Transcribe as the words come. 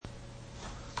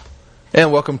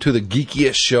And welcome to the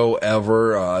geekiest show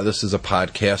ever. This is a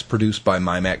podcast produced by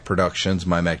MyMac Productions,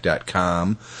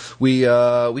 mymac.com.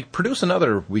 We produce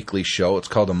another weekly show. It's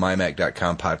called the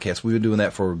mymac.com podcast. We've been doing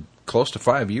that for close to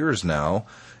 5 years now.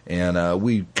 And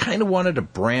we kind of wanted to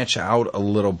branch out a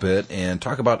little bit and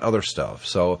talk about other stuff.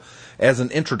 So as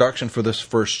an introduction for this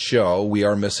first show, we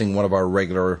are missing one of our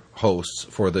regular hosts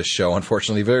for this show.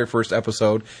 Unfortunately, the very first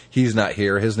episode, he's not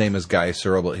here. His name is Guy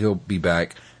Searle, but he'll be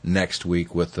back next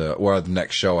week with the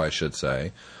next show, I should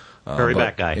say. Hurry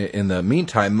back, Guy. In the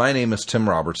meantime, my name is Tim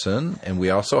Robertson, and we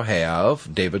also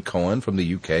have David Cohen from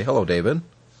the UK. Hello, David.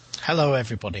 Hello,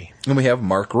 everybody. And we have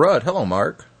Mark Rudd. Hello,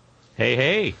 Mark. Hey,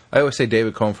 hey. I always say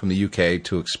David Cohen from the UK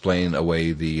to explain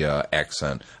away the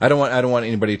accent. I don't want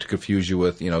anybody to confuse you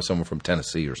with, someone from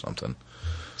Tennessee or something.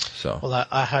 So. Well,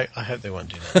 I hope they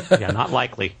won't do that. Yeah, not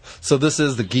likely. So this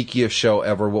is the geekiest show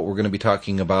ever. What we're going to be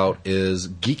talking about is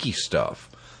geeky stuff.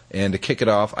 And to kick it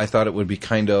off, I thought it would be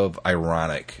kind of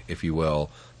ironic, if you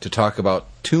will, to talk about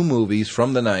two movies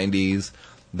from the 90s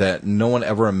that no one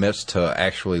ever admits to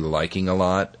actually liking a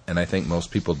lot, and I think most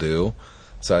people do.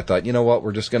 So I thought, you know what,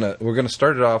 we're gonna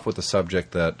start it off with a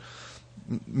subject that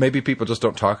maybe people just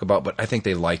don't talk about, but I think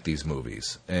they like these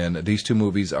movies. And these two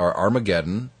movies are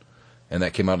Armageddon, and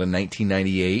that came out in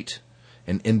 1998,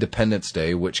 and Independence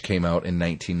Day, which came out in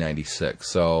 1996.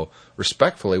 So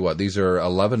respectfully, these are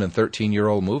 11 and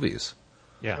 13-year-old movies.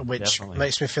 Yeah, which definitely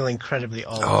makes me feel incredibly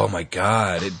old. Oh my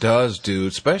God, it does,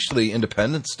 dude. Especially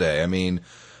Independence Day. I mean,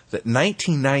 that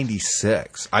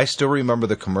 1996. I still remember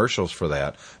the commercials for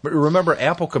that. But remember,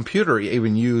 Apple Computer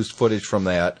even used footage from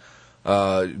that.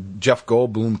 Jeff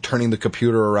Goldblum turning the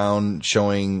computer around,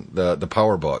 showing the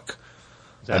PowerBook.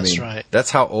 That's right. That's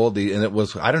how old and it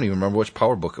was. I don't even remember which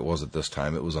PowerBook it was at this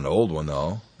time. It was an old one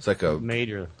though. It's like a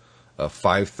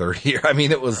 530. I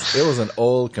mean, it was an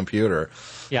old computer.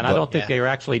 Yeah, and I don't think they were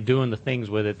actually doing the things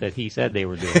with it that he said they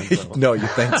were doing. So. No, you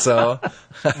think so?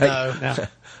 No.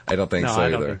 I don't think so I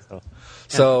either. don't think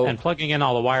so. And plugging in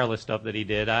all the wireless stuff that he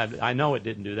did, I know it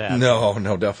didn't do that.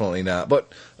 No, definitely not.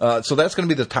 But so that's going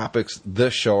to be the topics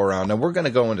this show around. Now we're going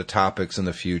to go into topics in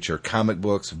the future: comic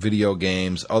books, video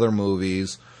games, other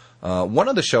movies. One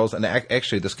of the shows, and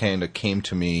actually this kind of came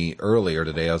to me earlier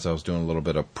today as I was doing a little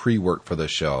bit of pre-work for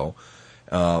this show.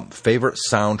 Favorite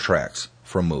soundtracks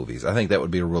from movies. I think that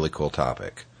would be a really cool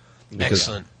topic.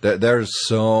 Excellent. There's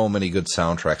so many good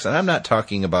soundtracks, and I'm not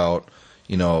talking about,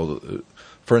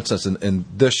 for instance, in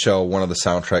this show, one of the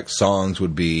soundtrack songs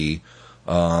would be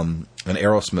an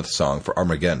Aerosmith song for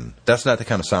Armageddon. That's not the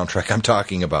kind of soundtrack I'm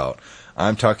talking about.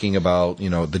 I'm talking about,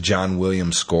 the John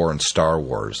Williams score in Star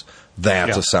Wars.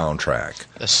 That's a soundtrack.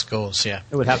 The scores, yeah.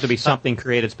 It would have to be something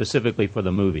created specifically for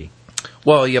the movie.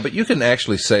 Well, yeah, but you can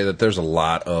actually say that there's a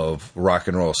lot of rock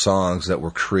and roll songs that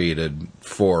were created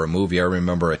for a movie. I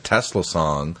remember a Tesla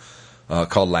song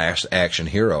called Last Action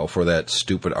Hero for that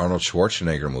stupid Arnold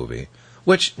Schwarzenegger movie.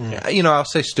 Which, I'll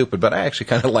say stupid, but I actually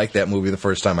kind of liked that movie the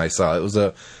first time I saw it.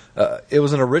 It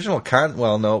was an original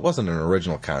well, no, it wasn't an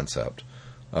original concept.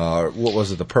 What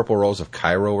was it, The Purple Rose of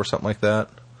Cairo or something like that?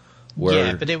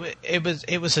 Yeah, but it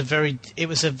was a very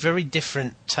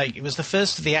different take. It was the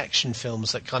first of the action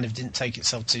films that kind of didn't take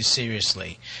itself too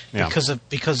seriously,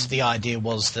 because the idea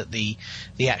was that the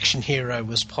action hero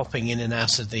was popping in and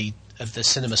out of the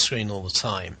cinema screen all the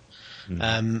time.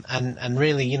 And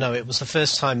really, it was the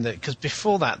first time that, because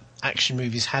before that, action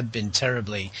movies had been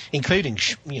terribly, including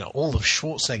all of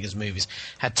Schwarzenegger's movies,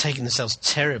 had taken themselves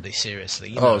terribly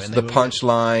seriously. So the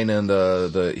punchline and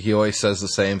the he always says the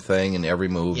same thing in every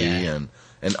movie, and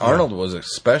Arnold was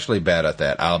especially bad at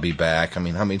that. I'll be back. I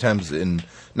mean, how many times in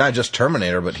not just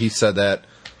Terminator, but he said that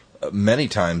many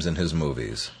times in his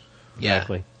movies.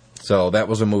 Exactly. So that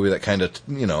was a movie that kind of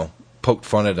poked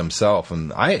fun at himself,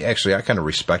 and I kind of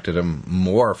respected him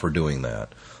more for doing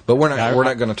that. But we're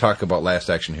not going to talk about Last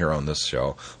Action Hero on this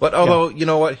show. But although you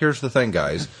know what, here's the thing,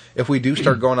 guys: if we do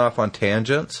start going off on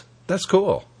tangents, that's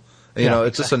cool.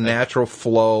 It's just a natural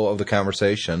flow of the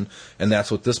conversation, and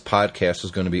that's what this podcast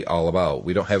is going to be all about.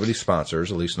 We don't have any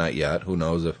sponsors, at least not yet. Who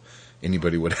knows if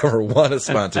anybody would ever want to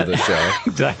sponsor the show?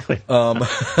 Exactly.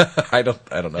 I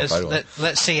don't know if I will.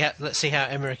 Let's see how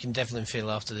Emmerich and Devlin feel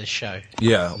after this show.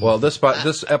 Yeah. Well, this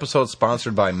episode is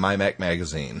sponsored by MyMac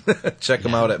Magazine. Check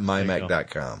them out at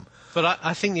mymac.com. But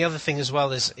I think the other thing as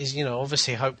well is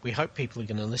obviously we hope people are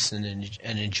going to listen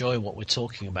and enjoy what we're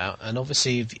talking about. And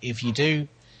obviously, if you do,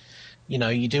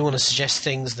 you do want to suggest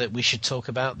things that we should talk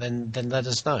about, then let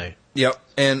us know. Yep.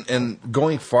 And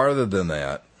going farther than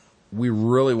that, we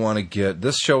really want to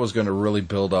this show is going to really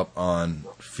build up on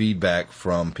feedback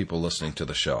from people listening to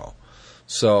the show.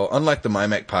 So unlike the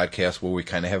MyMac podcast where we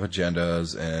kind of have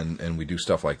agendas and we do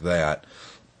stuff like that,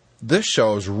 this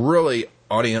show is really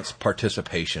audience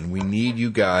participation. We need you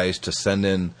guys to send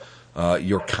in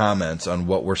your comments on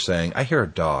what we're saying. I hear a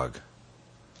dog.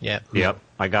 Yep.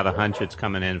 I got a hunch it's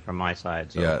coming in from my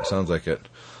side. So. Yeah, it sounds like it.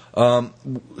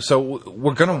 So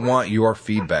we're going to want your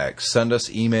feedback. Send us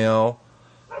email.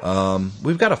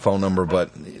 We've got a phone number,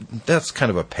 but that's kind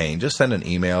of a pain. Just send an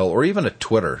email or even a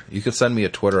Twitter. You could send me a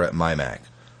Twitter at MyMac.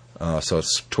 So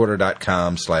it's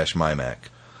twitter.com/MyMac.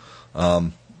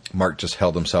 Mark just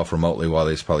held himself remotely while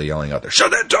he's probably yelling out there, "Shut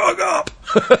that dog up!"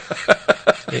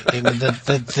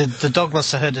 The dog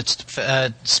must have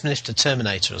heard sniffed a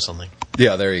Terminator or something.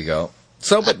 Yeah, there you go.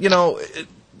 So, but,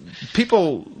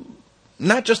 people,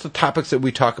 not just the topics that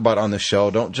we talk about on the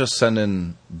show, don't just send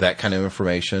in that kind of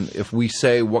information. If we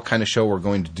say what kind of show we're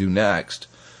going to do next,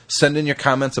 send in your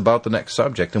comments about the next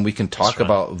subject, and we can talk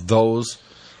about those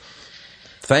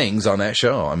things on that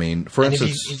show. I mean, for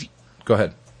instance, go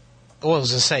ahead. Well, I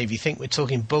was going to say, if you think we're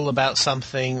talking bull about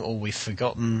something or we've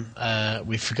forgotten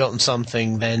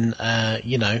something, then,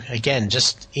 again,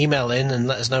 just email in and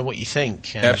let us know what you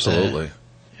think. And, absolutely.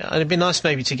 And it'd be nice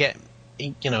maybe to get,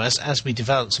 as we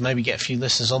develop, to maybe get a few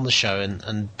listeners on the show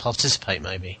and participate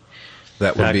maybe.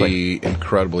 That would be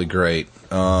incredibly great.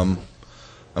 I'm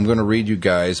going to read you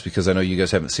guys, because I know you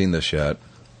guys haven't seen this yet.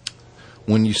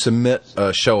 When you submit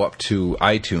a show up to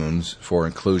iTunes for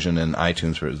inclusion in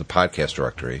iTunes for the podcast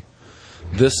directory,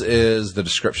 this is the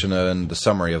description and the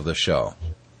summary of the show.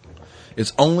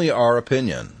 It's only our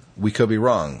opinion. We could be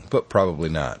wrong, but probably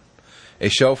not. A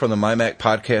show from the MyMac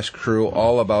podcast crew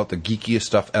all about the geekiest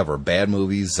stuff ever. Bad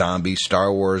movies, zombies,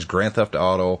 Star Wars, Grand Theft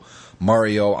Auto,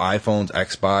 Mario, iPhones,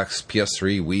 Xbox,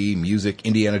 PS3, Wii, music,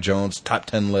 Indiana Jones, top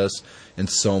 10 lists, and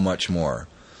so much more.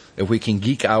 If we can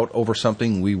geek out over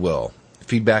something, we will.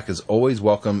 Feedback is always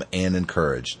welcome and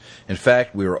encouraged. In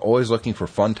fact, we are always looking for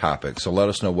fun topics, so let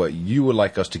us know what you would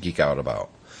like us to geek out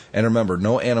about. And remember,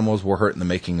 no animals were hurt in the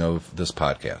making of this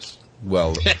podcast.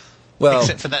 Well,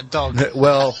 except for that dog.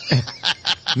 Well,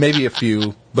 maybe a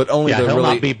few, but only the he'll really...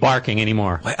 not be barking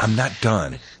anymore. Wait, I'm not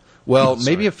done. Well,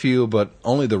 maybe a few, but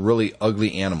only the really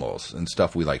ugly animals and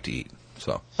stuff we like to eat.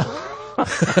 So,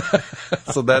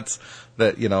 so that's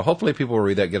that. Hopefully people will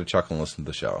read that, get a chuckle, and listen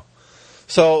to the show.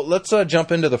 So let's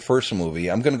jump into the first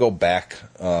movie. I'm going to go back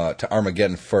to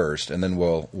Armageddon first, and then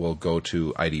we'll go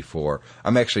to ID4.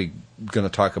 I'm actually going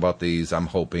to talk about these. I'm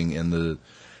hoping in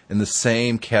the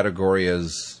same category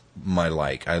as my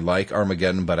like. I like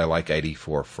Armageddon, but I like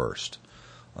ID4 first.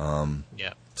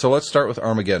 Yeah. So let's start with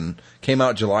Armageddon. Came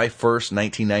out July 1st,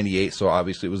 1998. So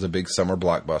obviously it was a big summer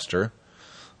blockbuster.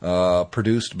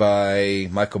 Produced by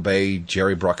Michael Bay,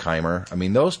 Jerry Bruckheimer. I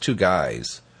mean, those two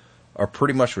guys are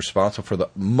pretty much responsible for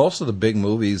most of the big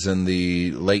movies in the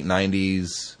late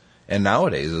 90s and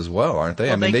nowadays as well, aren't they?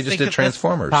 Well, they just did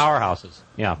Transformers. Powerhouses.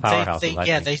 Yeah,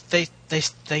 powerhouses.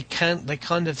 They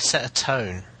kind of set a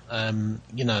tone.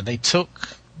 They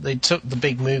took the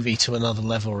big movie to another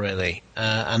level, really.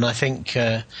 And I think,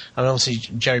 obviously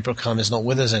Jerry Bruckheimer is not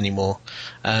with us anymore,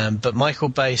 but Michael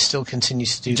Bay still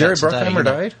continues to do Jerry that today. Jerry Bruckheimer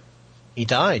died? He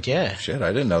died, yeah. Shit,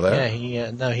 I didn't know that.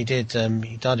 Yeah, he did.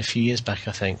 He died a few years back,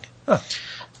 I think. Huh.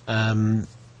 I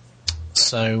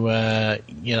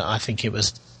think it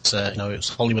was, it was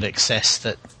Hollywood excess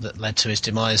that led to his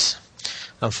demise,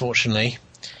 unfortunately.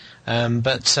 They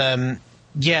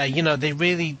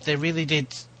really did.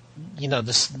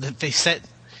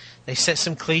 They set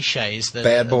some cliches.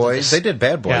 Bad Boys. They did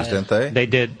Bad Boys, didn't they? They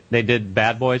did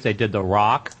Bad Boys. They did The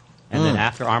Rock. And then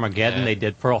after Armageddon, they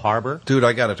did Pearl Harbor. Dude,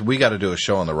 we got to do a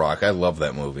show on The Rock. I love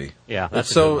that movie. Yeah,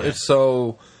 it's so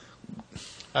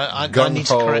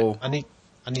gung-ho.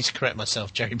 I need to correct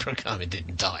myself. Jerry Bruckheimer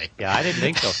didn't die. Yeah, I didn't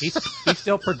think so. He's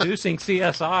still producing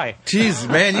CSI. Jeez,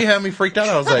 man, you had me freaked out.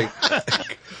 I was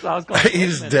like,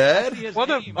 he's dead? One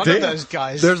of those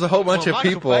guys. There's a whole bunch of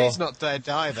Michael people. Bay's not dead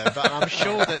either, but I'm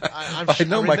sure that I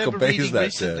know Michael Bay's not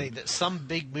recently dead. That some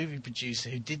big movie producer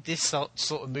who did this sort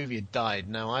of movie had died.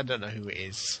 No, I don't know who it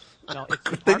is. No,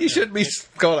 then you shouldn't be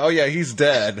going, oh yeah, he's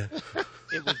dead.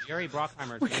 It was Jerry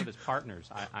Bruckheimer, one of his partners.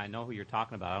 I know who you're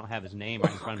talking about. I don't have his name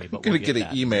right in front of me, but I'm going to get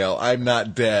an email. I'm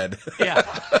not dead. Yeah.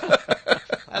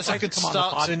 That's a good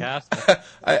start.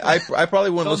 I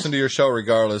probably wouldn't listen to your show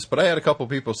regardless, but I had a couple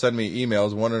people send me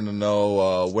emails wanting to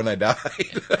know when I died.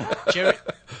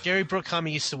 Jerry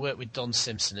Bruckheimer used to work with Don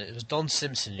Simpson. It was Don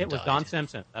Simpson who died. It was Don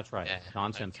Simpson. That's right. Yeah.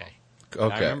 Don Simpson.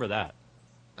 Okay. I remember that.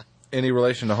 Any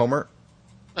relation to Homer?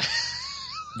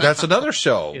 That's another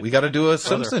show. We got to do a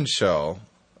Simpsons show.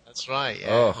 That's right.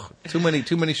 Yeah. Oh, too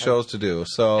many shows to do.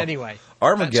 So anyway,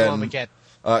 Armageddon.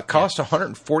 It cost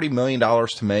 $140 million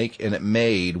to make, and it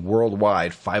made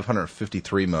worldwide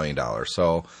 $553 million.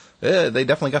 So they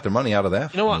definitely got their money out of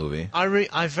that movie.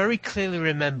 I very clearly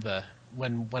remember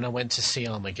when I went to see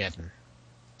Armageddon.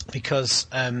 Because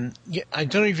I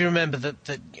don't know if you remember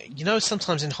that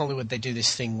sometimes in Hollywood they do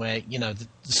this thing where the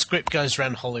script goes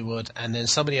around Hollywood and then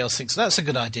somebody else thinks that's a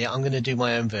good idea, I'm going to do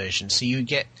my own version. So you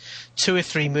get 2 or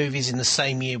 3 movies in the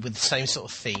same year with the same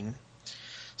sort of theme.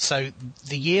 So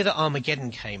the year that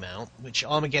Armageddon came out, which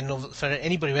Armageddon, for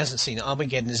anybody who hasn't seen it,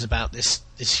 Armageddon is about this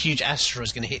huge asteroid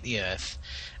is going to hit the Earth,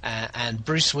 and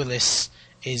Bruce Willis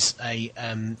is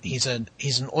he's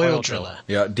an oil driller.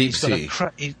 Yeah, deep sea.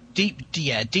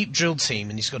 Deep drill team,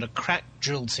 and he's got a crack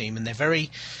drill team, and they're very,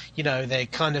 they're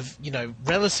kind of,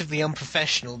 relatively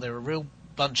unprofessional. They're a real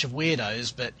bunch of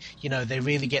weirdos, but they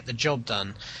really get the job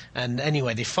done. And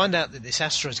anyway, they find out that this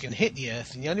asteroid is going to hit the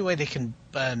Earth, and the only way they can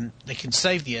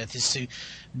save the Earth is to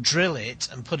drill it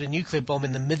and put a nuclear bomb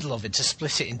in the middle of it to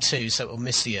split it in two so it will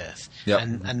miss the Earth. Yep.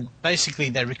 And basically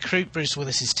they recruit Bruce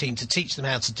Willis's team to teach them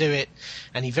how to do it,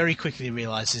 and he very quickly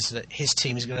realizes that his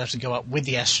team is going to have to go up with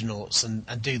the astronauts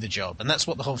and do the job, and that's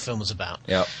what the whole film is about.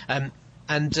 Yep.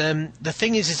 And the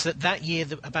thing is that year,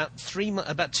 about 2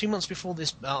 months before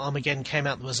this Armageddon came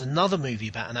out, there was another movie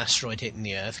about an asteroid hitting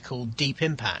the Earth called Deep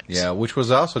Impact. Yeah, which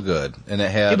was also good, and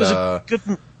it had. It was a good.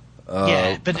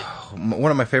 But one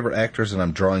of my favorite actors, and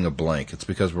I'm drawing a blank. It's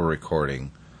because we're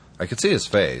recording. I could see his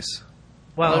face.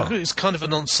 Well, it was kind of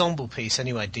an ensemble piece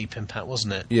anyway. Deep Impact,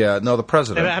 wasn't it? Yeah, no, the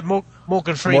president. It had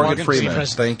Morgan Freeman. Morgan Freeman.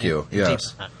 Thank you.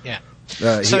 Yes. Yeah.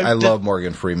 I love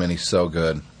Morgan Freeman. He's so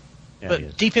good. Yeah,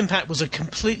 but Deep Impact was a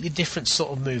completely different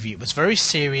sort of movie. It was very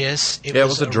serious. It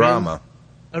was a drama.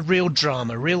 A real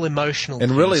drama, real emotional. And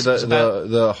piece. really,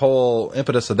 the whole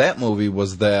impetus of that movie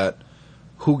was that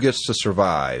who gets to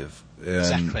survive, and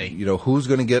exactly. Who's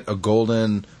going to get a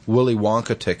golden Willy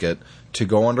Wonka ticket to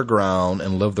go underground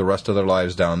and live the rest of their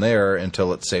lives down there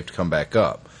until it's safe to come back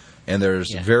up. And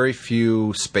there's very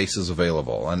few spaces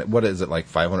available. And what is it, like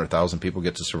 500,000 people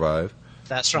get to survive?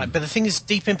 That's right. But the thing is,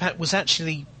 Deep Impact was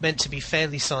actually meant to be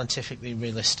fairly scientifically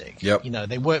realistic. Yep.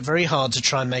 They worked very hard to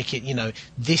try and make it,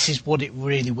 this is what it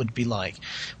really would be like.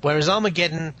 Whereas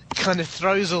Armageddon kind of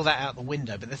throws all that out the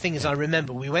window. But the thing is, I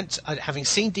remember having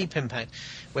seen Deep Impact,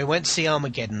 we went to see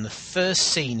Armageddon. The first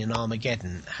scene in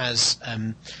Armageddon has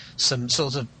some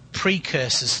sort of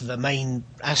precursors to the main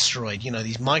asteroid.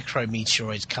 These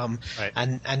micrometeoroids come, right.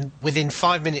 and within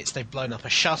 5 minutes they've blown up a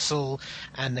shuttle,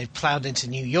 and they've ploughed into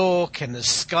New York, and there's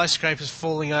skyscrapers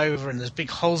falling over, and there's big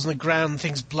holes in the ground,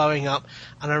 things blowing up.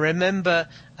 And I remember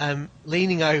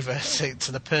leaning over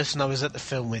to the person I was at the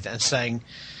film with and saying,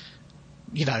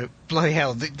 bloody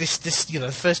hell, this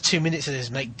the first 2 minutes of this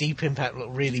make Deep Impact look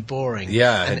really boring.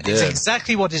 Yeah, and it did. It's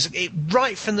exactly what is it,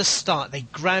 right from the start. They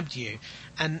grabbed you,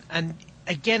 and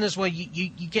again as well,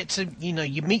 you get to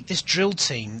you meet this drill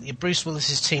team, Bruce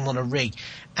Willis's team, on a rig,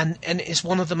 and it's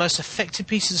one of the most effective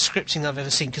pieces of scripting I've ever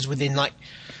seen, because within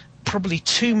probably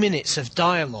 2 minutes of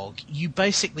dialogue, you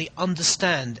basically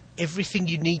understand everything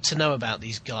you need to know about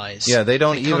these guys. Yeah, they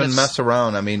don't even mess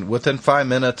around. I mean, within 5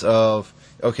 minutes of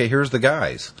okay, here's the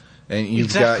guys, and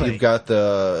you've got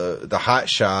the hot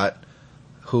shot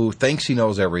who thinks he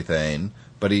knows everything.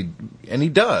 But he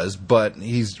does, but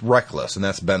he's reckless, and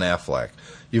that's Ben Affleck.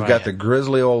 You've got the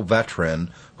grizzly old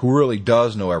veteran who really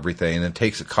does know everything and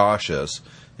takes it cautious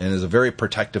and is a very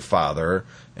protective father,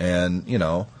 and,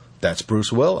 that's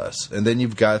Bruce Willis. And then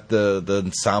you've got the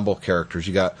ensemble characters.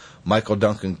 You got Michael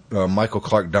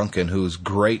Clark Duncan, who's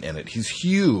great in it. He's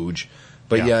huge,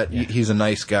 but yet he's a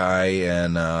nice guy,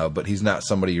 and but he's not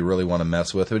somebody you really want to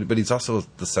mess with. But he's also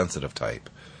the sensitive type.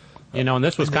 And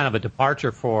this was kind of a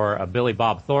departure for Billy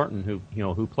Bob Thornton,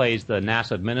 who plays the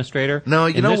NASA administrator. No,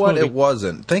 you know what? Movie, it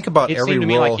wasn't. Think about every role. It seemed to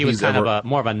me like he was he's kind ever... of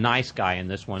more of a nice guy in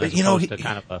this one, as opposed to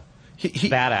kind of a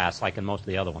badass like in most of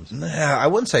the other ones. Nah, I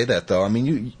wouldn't say that, though. I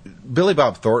mean, Billy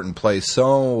Bob Thornton plays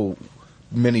so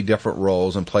many different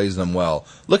roles and plays them well.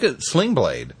 Look at Sling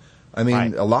Blade. I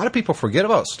mean, a lot of people forget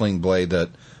about Sling Blade, that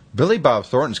Billy Bob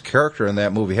Thornton's character in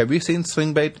that movie. Have you seen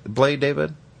Sling Blade,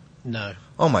 David? No.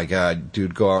 Oh my God,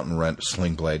 dude, go out and rent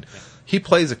Sling Blade. He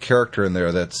plays a character in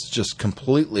there that's just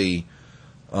completely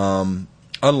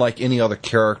unlike any other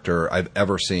character I've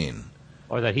ever seen.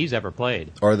 Or that he's ever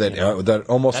played. Or that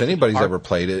almost anybody's ever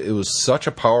played. It was such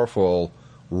a powerful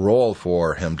role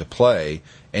for him to play,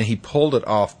 and he pulled it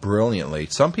off brilliantly.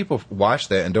 Some people watch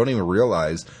that and don't even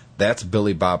realize that's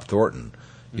Billy Bob Thornton,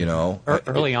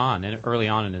 Early on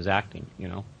in his acting,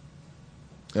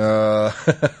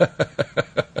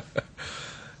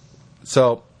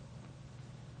 So,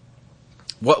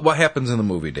 what happens in the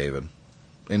movie, David?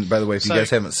 And by the way, if you guys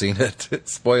haven't seen it,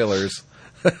 spoilers.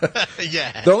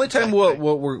 Yeah. The only time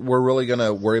we're really going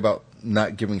to worry about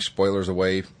not giving spoilers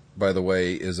away, by the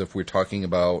way, is if we're talking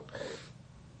about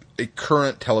a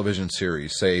current television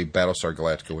series, say Battlestar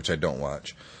Galactica, which I don't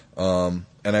watch.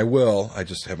 And I will, I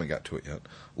just haven't got to it yet.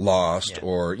 Lost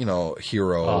or,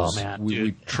 Heroes. Oh, man,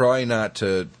 we try not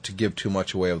to give too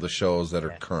much away of the shows that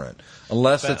are current.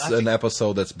 Unless it's an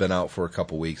episode that's been out for a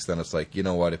couple weeks, then it's like, you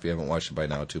know what, if you haven't watched it by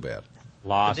now, too bad.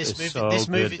 Lost is so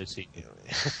good to see.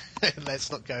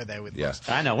 Let's not go there with Lost.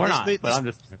 I know, we're not, but I'm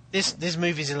just... This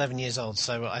movie's 11 years old,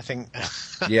 so I think...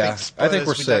 I think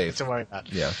we're safe. To worry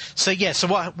about. Yeah. So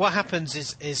what happens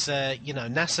is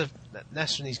NASA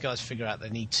and these guys figure out they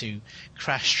need to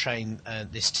crash train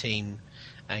this team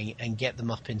and get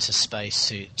them up into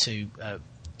space to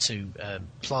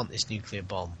plant this nuclear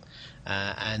bomb.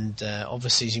 And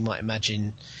obviously, as you might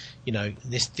imagine,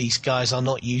 these guys are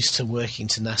not used to working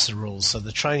to NASA rules, so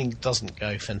the training doesn't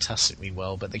go fantastically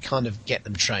well, but they kind of get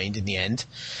them trained in the end.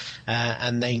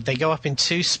 And they go up in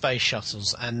 2 space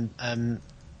shuttles, and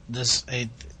there's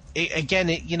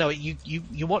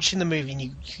you're watching the movie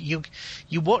and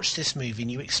you watch this movie and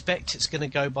you expect it's going to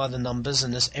go by the numbers,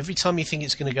 and every time you think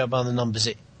it's going to go by the numbers,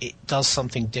 it does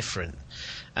something different.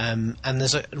 And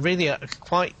there's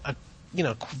quite a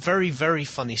very, very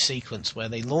funny sequence where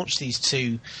they launch these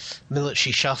 2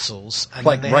 military shuttles, and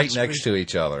like right next to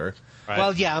each other. Right.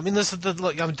 Well, yeah, I mean,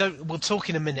 we'll talk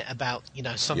in a minute about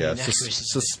some of the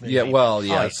inaccuracies of this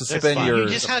movie. Suspend your...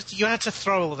 You had to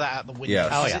throw all of that out the window.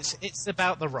 Yes. It's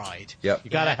about the ride. Yep.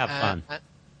 You gotta have fun.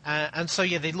 And so,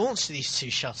 they launch these 2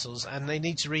 shuttles, and they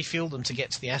need to refuel them to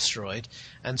get to the asteroid.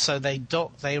 And so they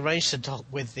arrange to dock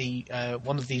with the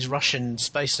one of these Russian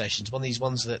space stations, one of these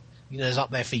ones that is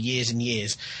up there for years and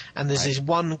years. And there's this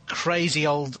one crazy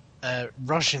old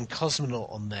Russian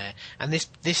cosmonaut on there, and this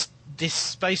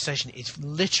space station is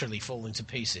literally falling to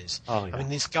pieces. Oh, yeah. I mean,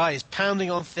 this guy is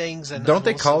pounding on things, and don't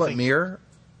they call it Mir?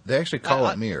 They actually call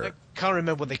it Mir. I can't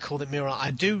remember what they called it, Mir.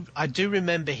 I do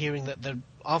remember hearing that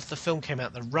after the film came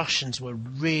out, the Russians were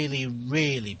really,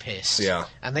 really pissed. Yeah.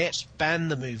 And they actually banned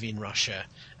the movie in Russia,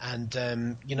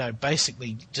 and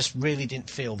basically just really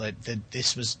didn't feel that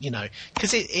this was,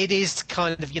 because it is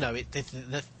kind of,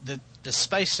 the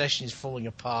space station is falling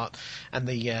apart, and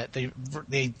the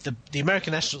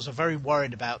American astronauts are very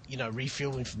worried about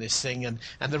refueling from this thing, and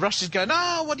the Russians going,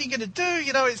 oh, what are you going to do?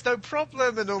 It's no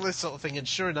problem, and all this sort of thing. And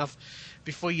sure enough,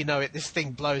 before you know it, this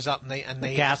thing blows up, and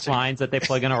they gas lines that they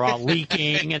plug in are all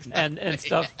leaking and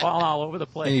stuff falling all over the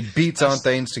place. And he beats on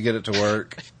things to get it to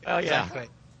work. Oh yeah. Exactly.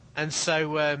 And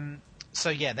so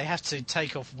they have to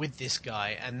take off with this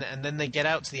guy, and then they get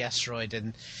out to the asteroid,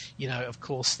 and of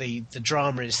course the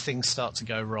drama is things start to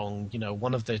go wrong.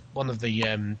 One of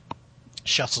the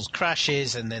shuttles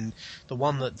crashes, and then the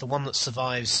one that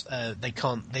survives,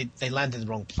 they land in the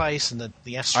wrong place, and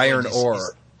the asteroid iron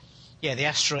ore. The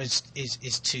asteroid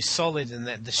is too solid, and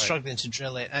they're struggling to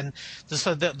drill it, and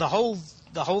so the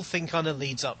whole thing kind of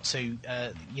leads up to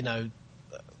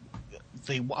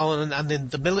and then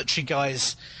the military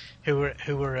guys who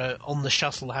are on the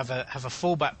shuttle have a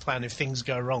fallback plan if things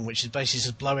go wrong, which is basically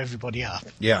just blow everybody up.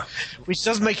 Yeah. Which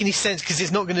doesn't make any sense because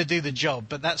it's not going to do the job,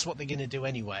 but that's what they're going to do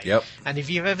anyway. Yep. And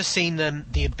if you've ever seen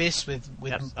The Abyss with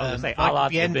Michael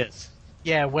The Abyss.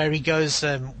 Yeah, where he goes,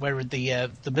 where the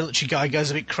military guy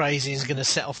goes a bit crazy and is going to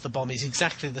set off the bomb. It's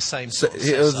exactly the same.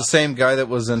 It was the same guy that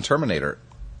was in Terminator.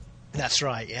 That's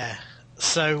right. Yeah.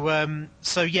 So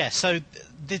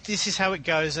this is how it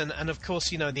goes, and of course,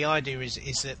 the idea is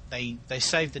that they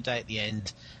save the day at the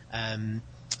end,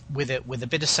 with a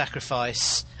bit of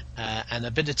sacrifice. And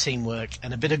a bit of teamwork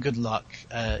and a bit of good luck,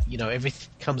 everything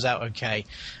comes out okay.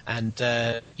 And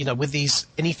with these,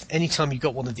 anytime you've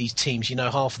got one of these teams,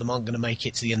 half of them aren't going to make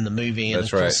it to the end of the movie, and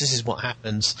That's of course right. this is what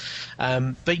happens.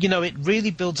 But it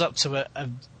really builds up to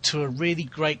a really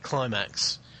great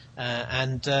climax,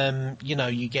 and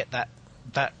you get that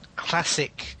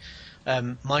classic.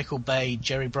 Michael Bay,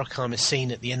 Jerry Bruckheimer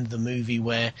scene at the end of the movie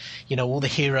where, all the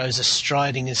heroes are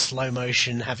striding in slow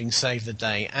motion, having saved the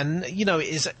day. And,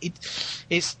 it's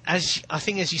as I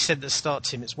think as you said at the start,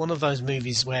 Tim, it's one of those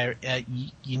movies where,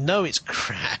 it's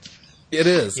crap. It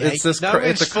is. Yeah, it's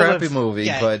a crappy movie,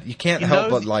 but you can't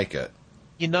help but like it.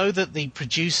 You know that the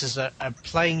producers are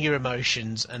playing your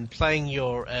emotions and playing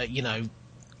your,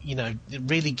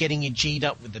 really getting you G'd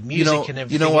up with the music and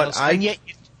everything else. And yet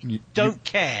you don't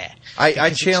care. I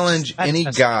challenge any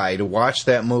guy to watch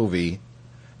that movie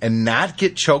and not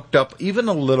get choked up even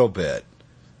a little bit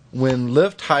when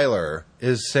Liv Tyler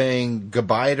is saying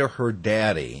goodbye to her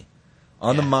daddy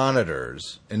on the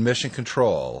monitors in Mission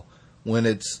Control when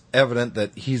it's evident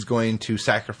that he's going to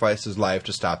sacrifice his life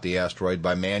to stop the asteroid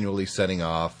by manually setting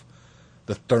off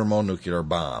the thermonuclear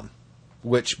bomb,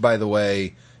 which, by the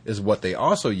way, is what they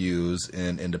also use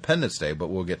in Independence Day, but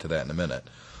we'll get to that in a minute.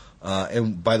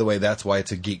 And by the way, that's why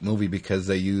it's a geek movie, because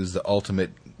they use the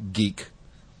ultimate geek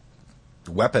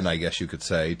weapon, I guess you could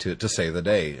say, to save the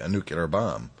day, a nuclear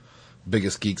bomb.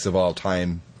 Biggest geeks of all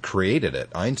time created it,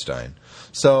 Einstein.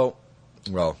 So,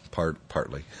 well,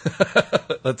 partly.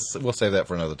 We'll save that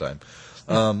for another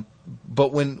time.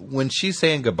 But when she's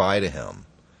saying goodbye to him,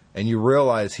 and you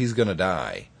realize he's going to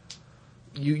die,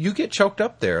 you get choked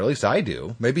up there. At least I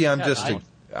do. Maybe I'm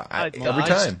every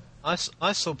time.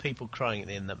 I saw people crying at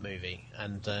the end of that movie,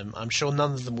 and I'm sure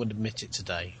none of them would admit it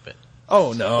today. But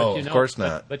oh no, of course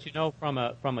not. But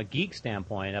from a geek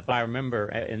standpoint, if I remember,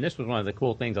 and this was one of the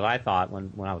cool things that I thought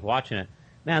when I was watching it.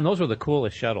 Man, those were the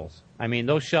coolest shuttles. I mean,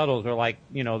 those shuttles are like,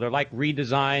 they're like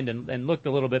redesigned and looked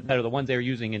a little bit better. The ones they were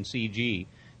using in CG,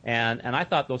 and I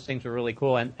thought those things were really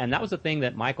cool. And that was the thing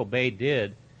that Michael Bay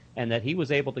did, and that he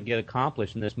was able to get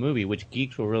accomplished in this movie, which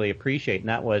geeks will really appreciate. And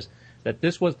that was that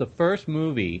this was the first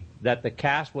movie that the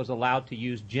cast was allowed to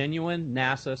use genuine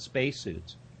NASA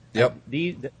spacesuits. Yep.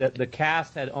 The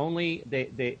cast had only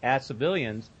they as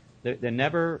civilians. They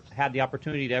never had the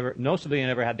opportunity to no civilian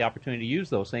ever had the opportunity to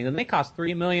use those things, and they cost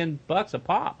 $3 million a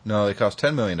pop. No, they cost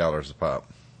 $10 million a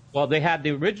pop. Well, they had the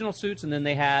original suits, and then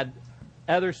they had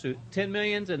other suits, $10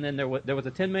 million, and then there was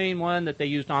a $10 million one that they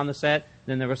used on the set.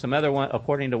 Then there was some other one,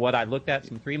 according to what I looked at,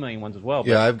 some $3 million ones as well.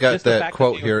 Yeah, I've got that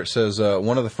quote here. It says,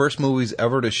 one of the first movies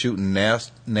ever to shoot in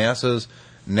NASA's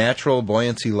Natural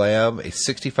Buoyancy Lab, a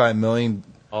 65 million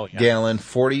gallon,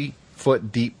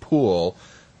 40-foot deep pool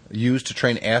used to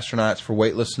train astronauts for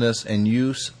weightlessness and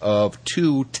use of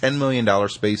two $10 million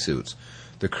spacesuits.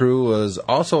 The crew was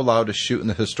also allowed to shoot in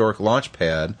the historic launch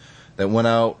pad that went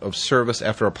out of service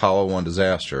after Apollo 1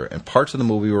 disaster, and parts of the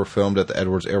movie were filmed at the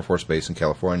Edwards Air Force Base in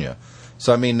California.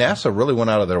 So, I mean, NASA really went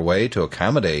out of their way to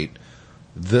accommodate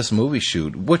this movie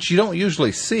shoot, which you don't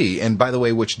usually see, and by the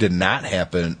way, which did not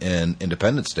happen in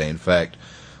Independence Day. In fact,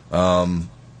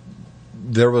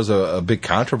 there was a big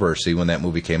controversy when that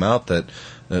movie came out that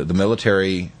the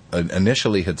military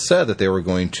initially had said that they were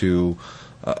going to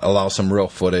allow some real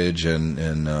footage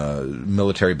and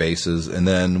military bases, and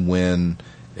then when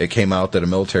it came out that a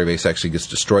military base actually gets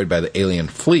destroyed by the alien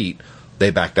fleet,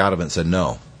 they backed out of it and said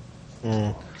no.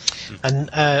 Mm. And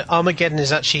Armageddon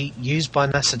is actually used by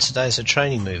NASA today as a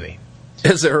training movie.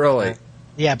 Is it really?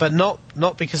 Yeah, but not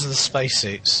because of the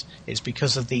spacesuits. It's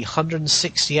because of the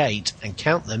 168, and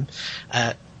count them,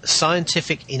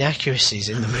 scientific inaccuracies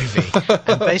in the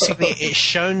movie. And basically, it's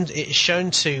shown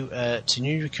to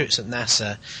new recruits at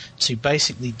NASA to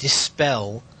basically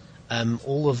dispel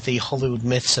all of the Hollywood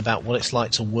myths about what it's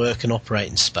like to work and operate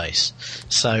in space.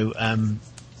 So,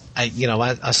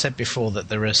 I said before that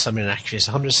there are some inaccuracies.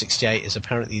 168 is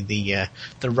apparently the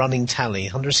running tally.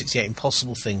 168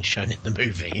 impossible things shown in the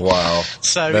movie. Wow,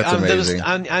 so that's amazing.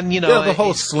 The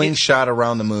whole slingshot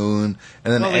around the moon,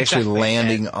 and then actually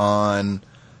landing on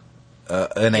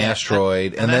an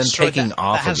asteroid, and then taking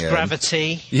off that has again.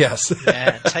 Gravity. Yes.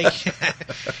 Yeah,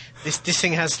 this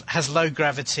thing has low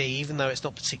gravity, even though it's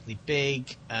not particularly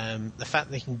big. The fact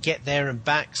that they can get there and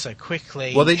back so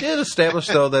quickly. Well, they did establish,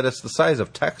 though, that it's the size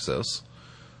of Texas.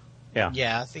 Yeah.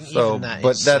 Yeah, I think so, even that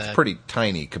but that's pretty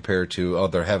tiny compared to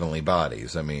other heavenly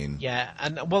bodies. I mean... Yeah,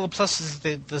 and well, plus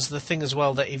there's the thing as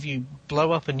well that if you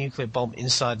blow up a nuclear bomb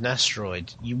inside an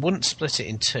asteroid, you wouldn't split it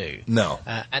in two. No.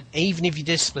 And even if you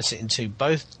did split it in two,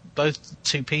 both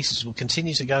two pieces will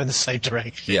continue to go in the same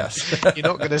direction. Yes. You're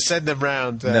not going to send them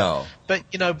round. No. But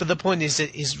the point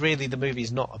is really the movie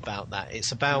is not about that.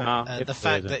 It's about the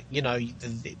fact that,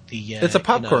 it's a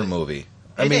popcorn movie.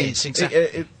 I mean,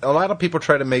 exactly. A lot of people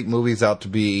try to make movies out to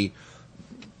be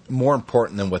more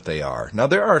important than what they are. Now,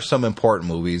 there are some important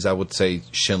movies. I would say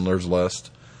Schindler's List.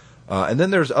 And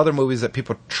then there's other movies that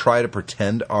people try to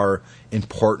pretend are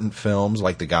important films,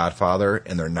 like The Godfather,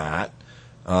 and they're not.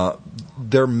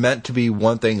 They're meant to be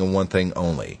one thing and one thing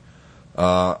only.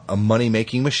 A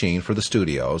money-making machine for the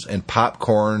studios and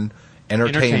popcorn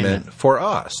entertainment for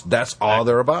us. That's all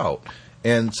they're about.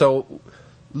 And so...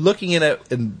 looking at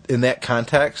it in that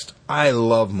context, I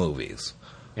love movies.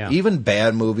 Yeah. Even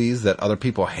bad movies that other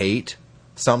people hate,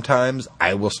 sometimes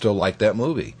I will still like that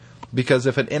movie. Because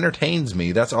if it entertains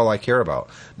me, that's all I care about.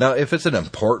 Now, if it's an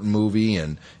important movie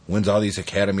and wins all these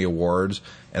Academy Awards,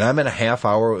 and I'm in a half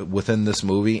hour within this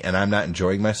movie and I'm not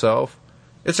enjoying myself,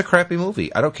 it's a crappy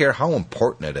movie. I don't care how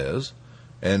important it is.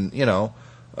 And,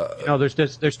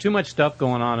 there's too much stuff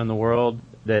going on in the world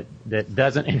that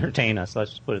doesn't entertain us.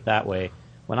 Let's just put it that way.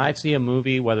 when I see a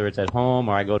movie, whether it's at home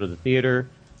or I go to the theater,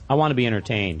 I want to be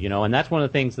entertained, and that's one of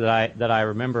the things that I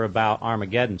remember about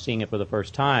Armageddon, seeing it for the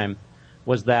first time,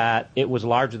 was that it was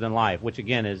larger than life, which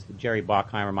again is Jerry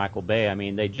Bruckheimer, Michael Bay. I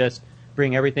mean, they just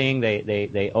bring everything,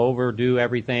 they overdo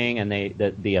everything, and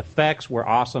the effects were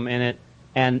awesome in it,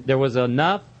 and there was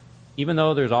enough. Even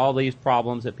though there's all these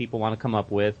problems that people want to come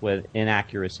up with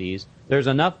inaccuracies, there's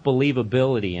enough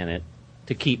believability in it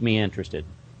to keep me interested,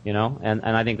 and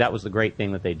I think that was the great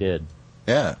thing that they did.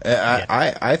 Yeah,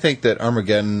 I think that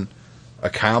Armageddon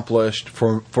accomplished,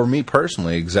 for me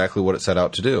personally, exactly what it set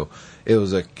out to do. It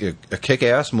was a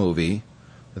kick-ass movie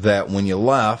that when you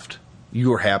left,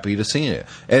 you were happy to see it.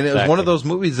 And it was one of those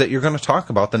movies that you're going to talk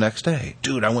about the next day.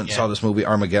 Dude, I went and saw this movie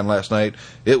Armageddon last night.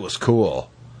 It was cool.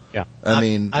 Yeah,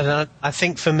 I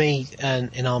think for me,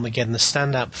 in Armageddon, the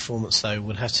standout performance though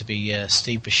would have to be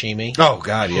Steve Buscemi. Oh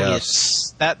God,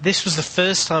 yes. This was the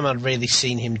first time I'd really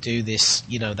seen him do this.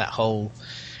 That whole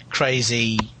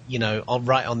crazy,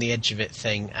 right on the edge of it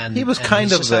thing. And he was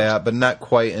kind of that, but not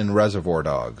quite in Reservoir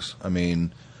Dogs. I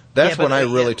mean, that's when I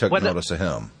really took notice of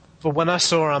him. But when I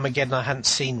saw Armageddon, I hadn't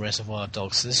seen Reservoir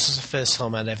Dogs. So this was the first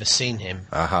time I'd ever seen him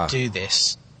do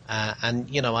this. And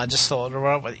I just thought,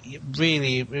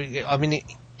 really, I mean,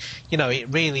 it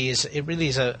really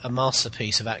is a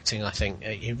masterpiece of acting. I think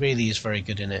it really is very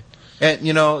good in it. And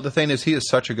the thing is, he is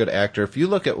such a good actor. If you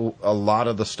look at a lot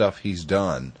of the stuff he's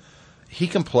done, he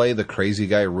can play the crazy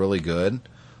guy really good.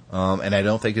 And I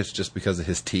don't think it's just because of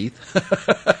his teeth.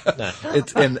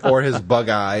 No. Or his bug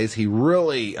eyes.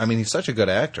 He's such a good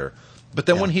actor. But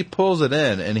then when he pulls it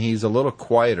in and he's a little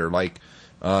quieter, like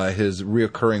his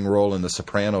reoccurring role in The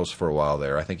Sopranos for a while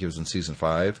there. I think he was in season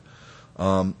 5.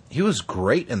 He was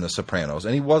great in The Sopranos,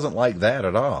 and he wasn't like that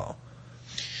at all.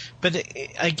 But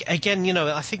again,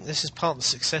 I think this is part of the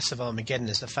success of Armageddon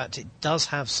is the fact it does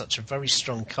have such a very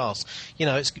strong cast.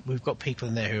 We've got people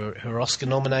in there who are Oscar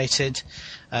nominated.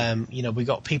 We've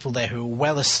got people there who are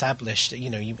well established.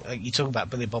 You talk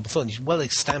about Billy Bob Thornton. He's well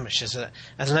established as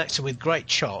an actor with great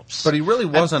chops. But he really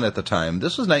wasn't at the time.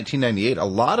 This was 1998. A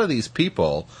lot of these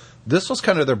people, this was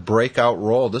kind of their breakout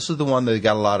role. This is the one that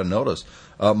got a lot of notice.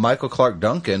 Michael Clarke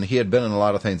Duncan, he had been in a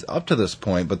lot of things up to this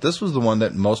point, but this was the one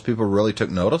that most people really took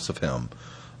notice of him.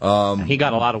 He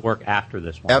got a lot of work after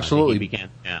this one. Absolutely.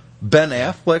 Ben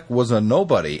Affleck was a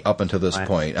nobody up until this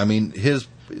point. I mean,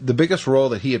 the biggest role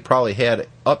that he had probably had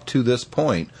up to this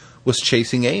point was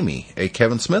Chasing Amy, a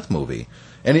Kevin Smith movie.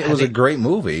 And it was a great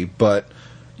movie, but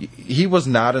he was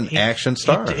not an action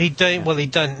star. He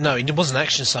wasn't an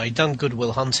action star. He'd done Good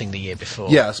Will Hunting the year before.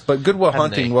 Yes, but Good Will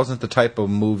Hunting wasn't the type of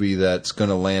movie that's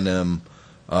going to land him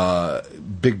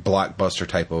big blockbuster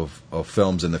type of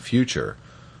films in the future.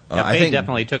 I think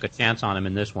definitely took a chance on him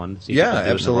in this one.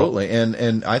 Absolutely.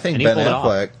 And I think Ben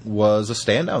Affleck was a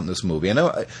standout in this movie.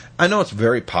 I know it's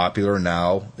very popular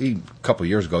now. A couple of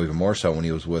years ago, even more so, when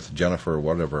he was with Jennifer,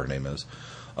 whatever her name is.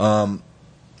 What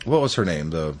was her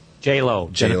name? J-Lo.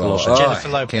 Jennifer Lopez.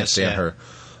 I can't stand her.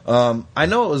 I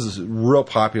know it was real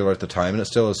popular at the time, and it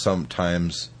still is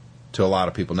sometimes to a lot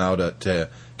of people now to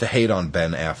hate on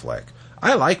Ben Affleck.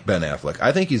 I like Ben Affleck.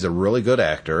 I think he's a really good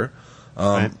actor.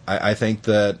 Right. I think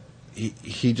that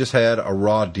he just had a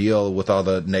raw deal with all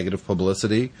the negative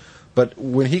publicity. But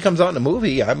when he comes out in a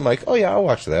movie, I'm like, oh yeah, I'll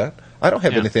watch that. I don't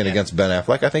have anything against Ben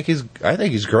Affleck. I think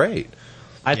he's great.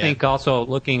 I think also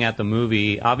looking at the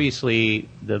movie, obviously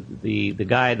the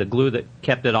guy, the glue that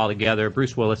kept it all together,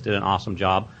 Bruce Willis did an awesome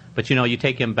job. But you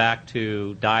take him back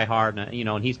to Die Hard, and he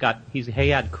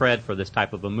had cred for this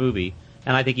type of a movie,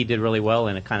 and I think he did really well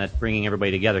in it, kind of bringing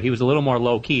everybody together. He was a little more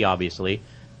low key, obviously,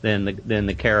 than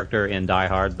the character in Die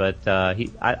Hard, but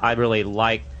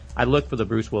I look for the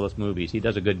Bruce Willis movies. He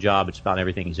does a good job. It's about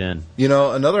everything he's in.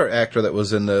 Another actor that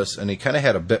was in this, and he kind of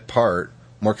had a bit part,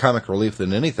 more comic relief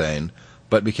than anything,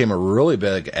 but became a really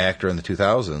big actor in the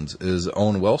 2000s, is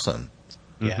Owen Wilson.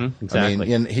 Yeah, exactly. I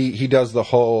mean, and he does the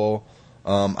whole,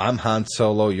 I'm Han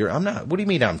Solo, I'm not, what do you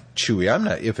mean I'm Chewie? I'm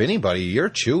not, if anybody, you're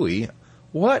Chewie.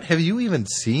 What? Have you even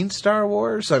seen Star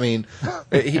Wars? I mean,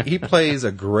 he plays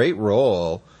a great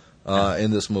role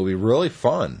in this movie, really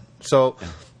fun. So,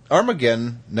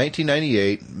 Armageddon,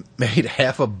 1998, made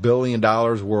 $500 million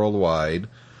worldwide.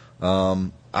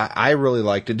 I really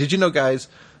liked it. Did you know, guys,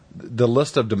 the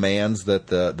list of demands that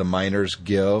the miners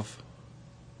give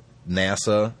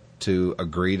NASA to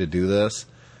agree to do this,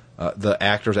 the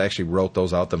actors actually wrote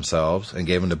those out themselves and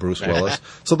gave them to Bruce Willis.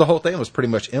 So the whole thing was pretty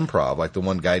much improv. Like the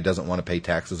one guy doesn't want to pay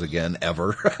taxes again,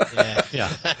 ever.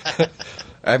 Yeah.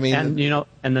 I mean,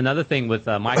 and another thing with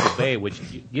Michael Bay, which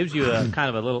gives you a kind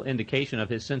of a little indication of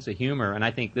his sense of humor, and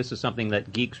I think this is something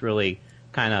that geeks really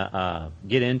kind of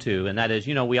get into, and that is,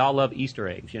 we all love Easter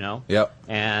eggs, Yep.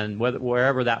 and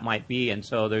wherever that might be. And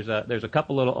so there's a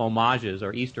couple little homages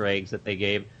or Easter eggs that they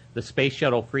gave. The Space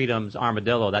Shuttle Freedom's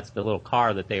Armadillo, that's the little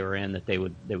car that they were in that they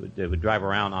would drive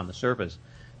around on the surface.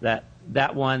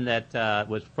 That one that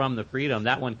was from the Freedom,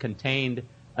 that one contained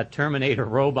a Terminator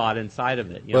robot inside of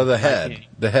it. The head,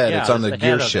 yeah, it's on the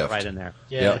gear shift right in there,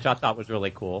 yeah. which I thought was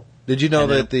really cool. Did you know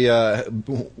that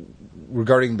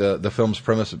regarding the film's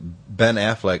premise, Ben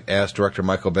Affleck asked director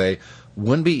Michael Bay,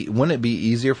 wouldn't it be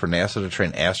easier for NASA to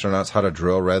train astronauts how to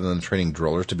drill rather than training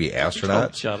drillers to be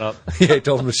astronauts? Shut up. Yeah, he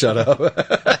told him to shut up.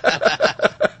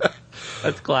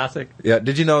 That's classic. Yeah,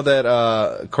 did you know that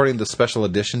according to the special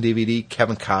edition DVD,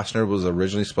 Kevin Costner was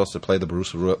originally supposed to play the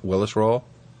Bruce Willis role?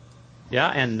 Yeah,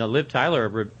 and Liv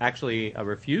Tyler actually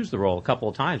refused the role a couple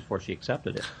of times before she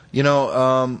accepted it.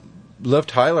 Liv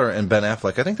Tyler and Ben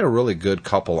Affleck, I think they're a really good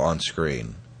couple on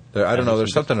screen. I don't know,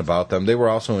 there's something about them. They were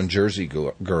also in Jersey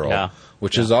Girl,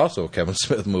 which is also a Kevin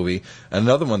Smith movie.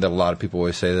 Another one that a lot of people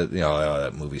always say that,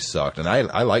 that movie sucked. And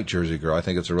I like Jersey Girl. I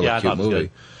think it's a really cute movie.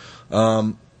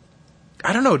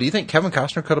 I don't know, do you think Kevin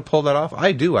Costner could have pulled that off?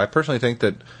 I do. I personally think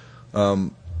that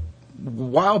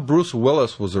while Bruce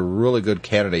Willis was a really good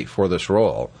candidate for this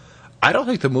role, I don't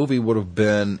think the movie would have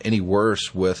been any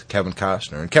worse with Kevin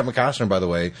Costner. And Kevin Costner, by the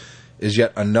way, is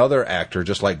yet another actor,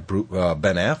 just like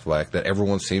Ben Affleck, that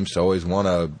everyone seems to always want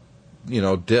to,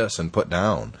 diss and put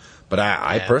down. But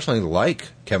I personally like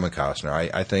Kevin Costner.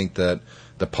 I think that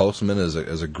The Postman is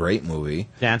a great movie.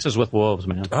 Dances with Wolves,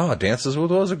 man. Oh, Dances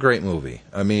with Wolves is a great movie.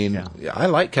 I mean, I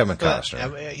like Kevin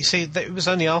Costner. You see, it was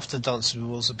only after Dances with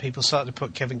Wolves that people started to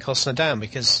put Kevin Costner down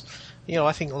because,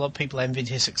 I think a lot of people envied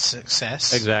his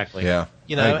success. Exactly. Yeah.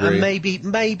 I agree.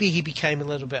 And maybe he became a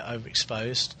little bit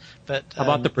overexposed. But how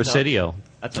about The Presidio?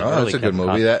 That's a good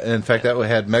movie. In fact, that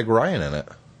had Meg Ryan in it.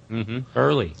 Mm-hmm.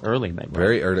 Early Meg Ryan.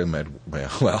 Very early Meg.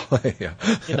 Well, yeah.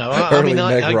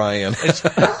 Meg Ryan.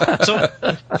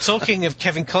 Talking of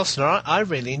Kevin Costner, I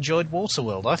really enjoyed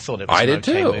Waterworld. I thought it was an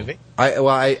okay movie.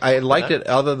 I liked it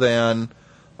other than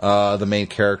the main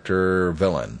character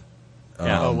villain.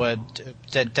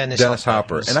 Dennis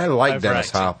Hopper. And I like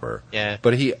Dennis Hopper. Yeah.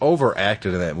 But he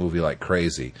overacted in that movie like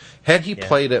crazy. Had he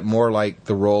played it more like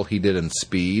the role he did in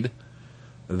Speed,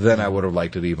 then I would have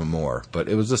liked it even more. But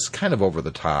it was just kind of over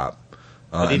the top.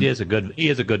 But he is a good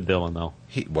villain, though.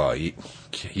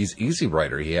 He's easy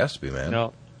writer. He has to be,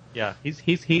 man.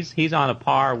 He's on a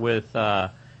par with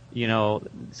some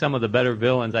of the better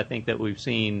villains I think that we've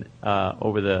seen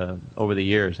over the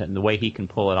years, and the way he can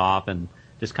pull it off and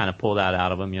just kind of pull that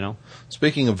out of him.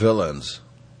 Speaking of villains,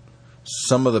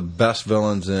 some of the best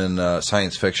villains in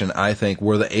science fiction, I think,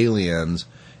 were the aliens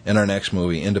in our next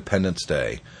movie, Independence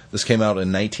Day. This came out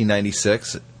in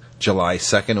 1996, July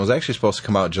 2nd. It was actually supposed to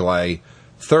come out July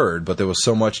 3rd, but there was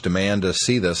so much demand to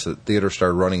see this that theaters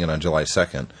started running it on July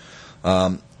 2nd.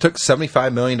 Took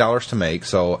 $75 million to make,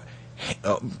 so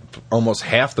almost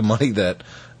half the money that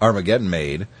Armageddon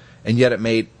made, and yet it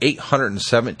made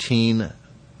 $817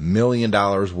 million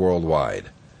worldwide.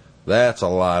 That's a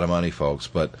lot of money, folks.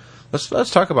 But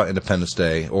let's talk about Independence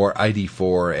Day, or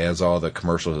ID4, as all the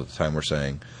commercials at the time were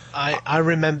saying. I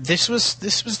remember this was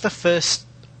the first,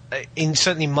 in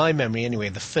certainly my memory anyway,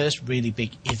 the first really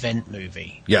big event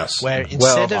movie. Yes. Where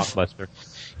instead of blockbuster.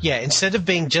 Yeah, instead of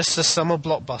being just a summer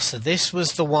blockbuster, this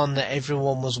was the one that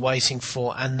everyone was waiting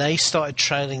for, and they started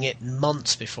trailing it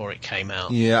months before it came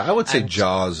out. Yeah, I would say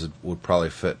Jaws would probably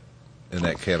fit in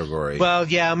that category. Well,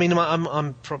 yeah, I mean,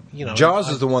 Jaws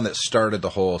is the one that started the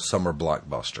whole summer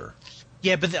blockbuster.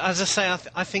 Yeah, but as I say,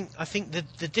 I think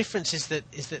the difference is that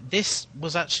this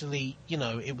was actually,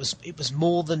 it was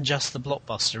more than just the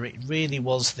blockbuster. It really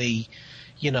was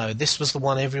this was the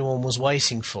one everyone was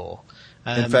waiting for.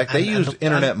 In fact, they used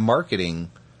internet marketing.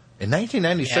 In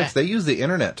 1996, they used the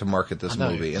internet to market this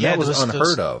movie, and that was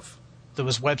unheard of. There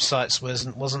was websites,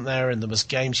 wasn't there, and there was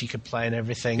games you could play and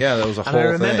everything. Yeah, that was a whole thing.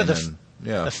 I remember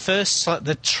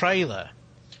the trailer.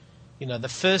 The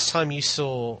first time you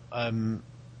saw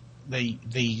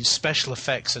the special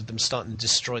effects of them starting to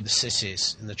destroy the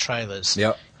cities in the trailers.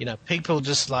 Yep. People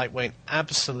just went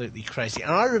absolutely crazy.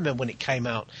 And I remember when it came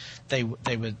out, they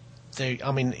were.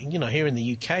 I mean, here in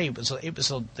the UK, it was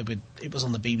on the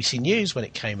BBC News when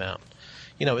it came out.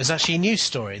 It was actually a news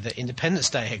story that Independence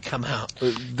Day had come out.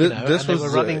 They were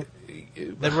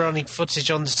running footage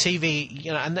on the TV.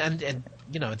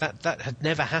 That had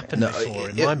never happened before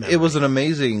in my memory. It was an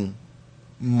amazing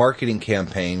marketing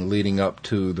campaign leading up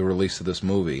to the release of this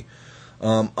movie.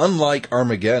 Unlike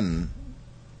Armageddon,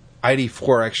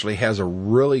 ID4 actually has a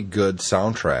really good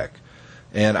soundtrack.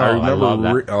 And I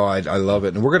remember, I love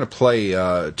it. And we're going to play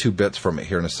 2 bits from it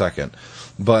here in a second.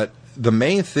 but the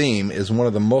main theme is one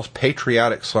of the most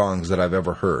patriotic songs that I've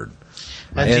ever heard.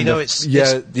 And do you know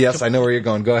yes, I know where you're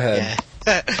going. Go ahead. Yeah.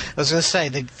 I was going to say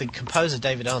the composer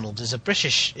David Arnold is a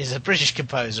British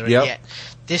composer, and yep. yet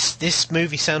this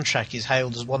movie soundtrack is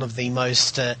hailed as one of the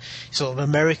most sort of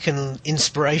American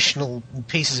inspirational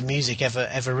pieces of music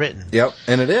ever written. Yep,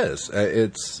 and it is.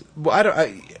 It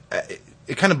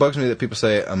kind of bugs me that people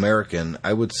say American.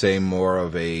 I would say more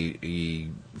of a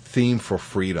theme for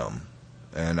freedom,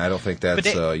 and I don't think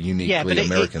that's a uniquely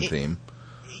American theme.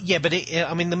 Yeah, but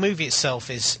I mean, the movie itself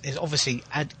is obviously,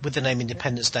 with the name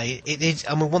Independence Day, it is.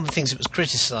 I mean, one of the things it was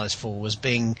criticised for was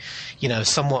being,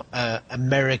 somewhat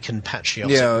American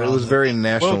patriotic. Yeah, it was very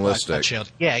nationalistic.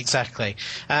 Yeah, exactly.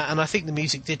 And I think the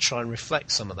music did try and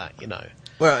reflect some of that.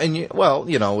 Well,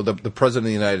 the President of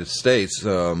the United States,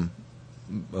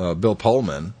 Bill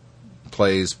Pullman,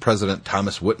 plays President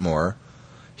Thomas Whitmore.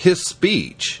 His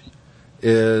speech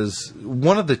is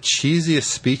one of the cheesiest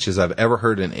speeches I've ever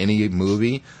heard in any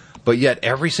movie, but yet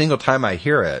every single time I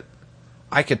hear it,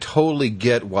 I could totally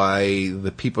get why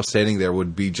the people standing there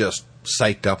would be just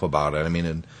psyched up about it. I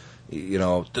mean,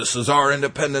 this is our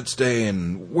Independence Day,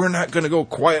 and we're not going to go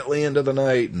quietly into the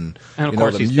night. And of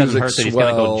course, it doesn't hurt that he's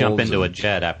going to go jump into a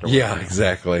jet afterwards. Yeah,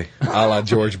 exactly. A la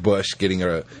George Bush hitching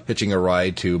a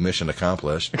ride to Mission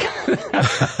Accomplished.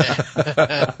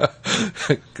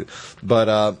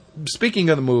 But speaking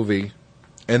of the movie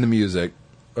and the music,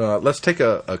 let's take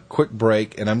a quick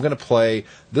break, and I'm going to play.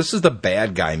 This is the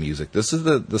bad guy music. This is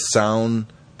the sound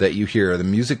that you hear, the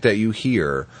music that you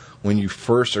hear when you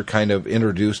first are kind of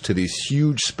introduced to these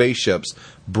huge spaceships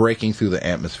breaking through the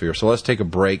atmosphere. So let's take a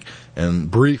break and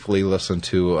briefly listen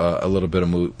to a little bit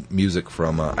of music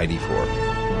from ID4.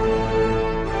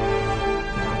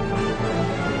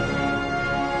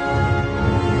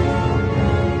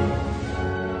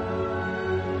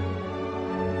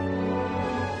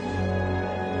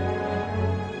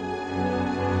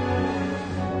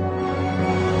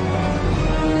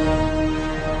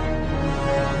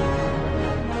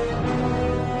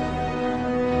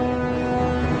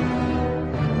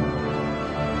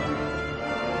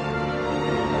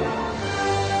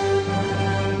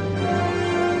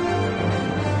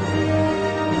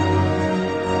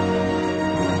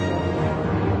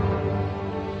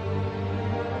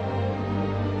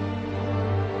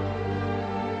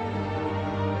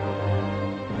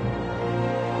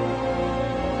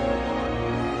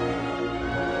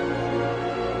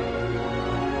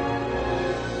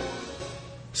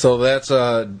 So that's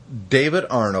David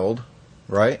Arnold,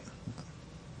 right?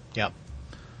 Yep.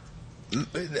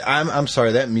 I'm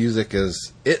sorry, that music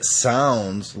it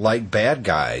sounds like Bad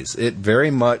Guys. It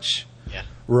very much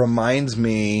reminds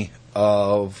me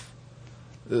of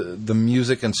the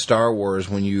music in Star Wars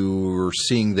when you were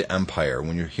seeing the Empire,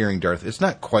 when you're hearing Darth. It's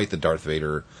not quite the Darth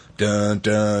Vader dun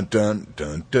dun dun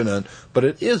dun dun dun, but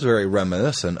it is very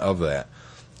reminiscent of that.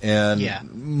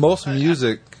 And most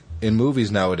music in movies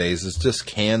nowadays is just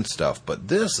canned stuff, but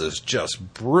this is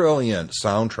just brilliant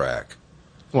soundtrack.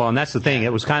 Well, and that's the thing.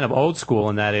 It was kind of old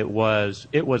school in that it was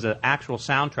an actual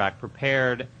soundtrack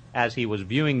prepared as he was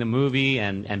viewing the movie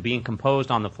and being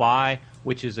composed on the fly,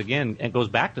 which is, again, it goes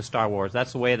back to Star Wars.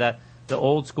 That's the way that the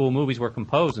old school movies were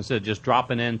composed, instead of just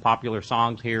dropping in popular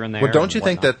songs here and there. Well, don't you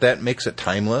think that makes it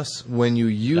timeless? When you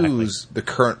use the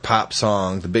current pop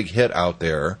song, the big hit out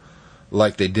there,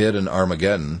 like they did in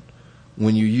Armageddon,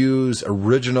 when you use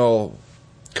original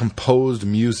composed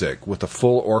music with a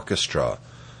full orchestra,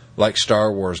 like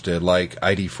Star Wars did, like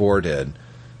ID4 did,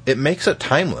 it makes it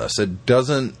timeless. It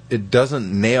doesn't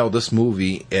nail this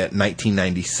movie at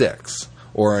 1996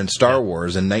 or in Star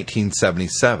Wars in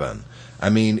 1977. I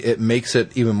mean, it makes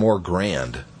it even more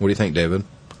grand. What do you think, David?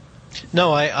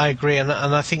 No, I agree, and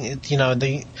I think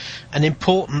an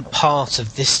important part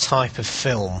of this type of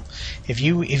film, if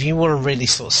you want to really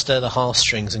sort of stir the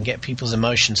heartstrings and get people's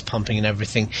emotions pumping and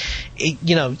everything,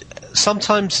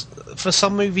 sometimes for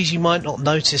some movies you might not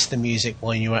notice the music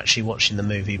while you're actually watching the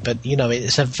movie, but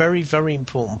it's a very, very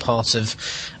important part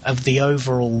of the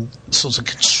overall sort of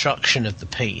construction of the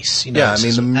piece. Yeah, I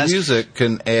mean, the music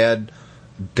can add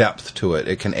depth to it.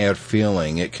 It can add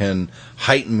feeling. It can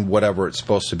heighten whatever it's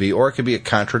supposed to be, or it could be a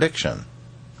contradiction.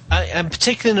 And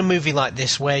particularly in a movie like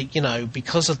this, where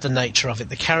because of the nature of it,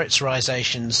 the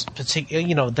characterizations,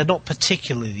 they're not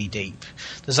particularly deep.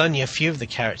 There's only a few of the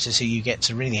characters who you get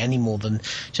to really any more than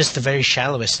just the very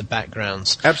shallowest of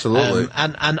backgrounds. Absolutely.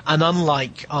 And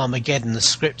unlike Armageddon, the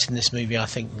script in this movie, I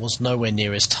think, was nowhere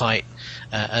near as tight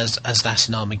as that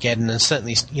in Armageddon, and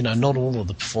certainly not all of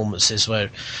the performances were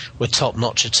top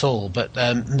notch at all. But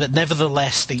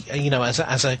nevertheless,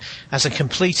 as a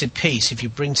completed piece, if you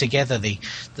bring together the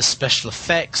special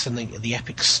effects and the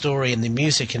epic story and the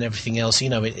music and everything else,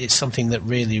 it's something that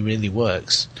really, really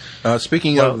works.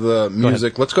 Speaking of the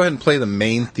music, let's go ahead and play the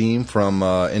main theme from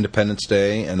Independence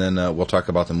Day, and then we'll talk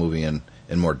about the movie in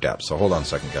more depth. So hold on a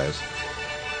second, guys.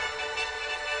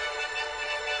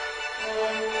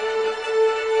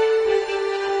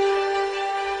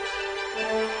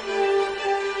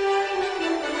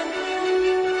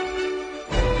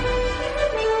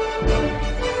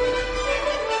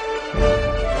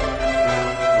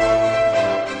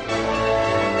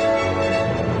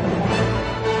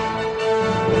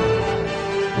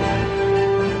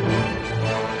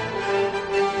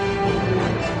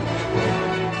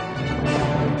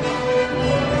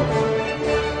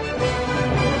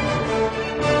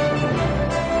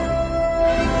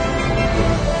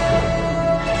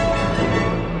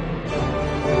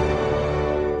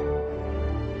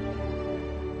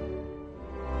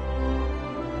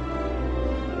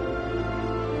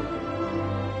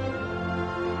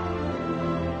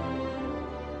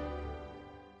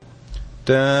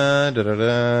 Da, da, da,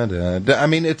 da, da, da. I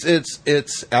mean,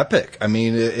 it's epic. I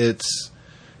mean,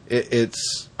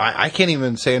 I can't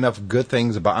even say enough good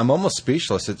things about. I'm almost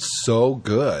speechless. It's so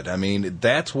good. I mean,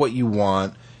 that's what you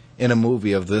want in a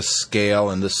movie of this scale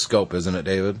and this scope, isn't it,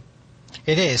 David?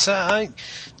 It is.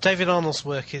 David Arnold's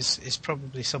work is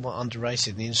probably somewhat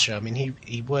underrated in the industry. I mean,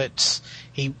 he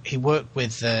worked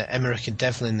with Emmerich &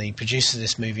 Devlin, the producer of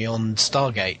this movie, on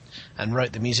Stargate, and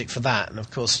wrote the music for that. And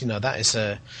of course, that is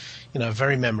a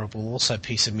very memorable also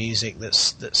piece of music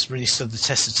that's really stood the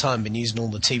test of time, been used in all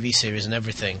the TV series and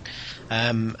everything.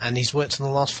 And he's worked on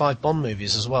the last 5 Bond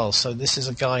movies as well. So this is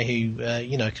a guy who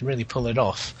can really pull it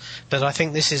off. But I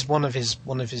think this is one of his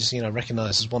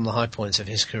recognised as one of the high points of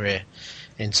his career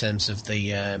in terms of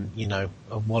the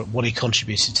of what he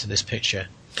contributed to this picture.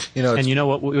 And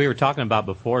what we were talking about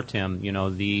before, Tim.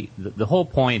 The whole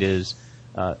point is.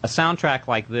 A soundtrack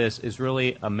like this is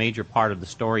really a major part of the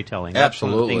storytelling. That's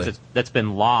Absolutely. one of the things that's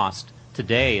been lost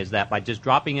today, is that by just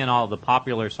dropping in all the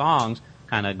popular songs,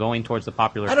 kind of going towards the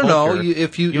popular culture, know.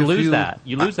 You lose that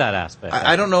aspect.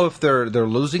 I don't know if they're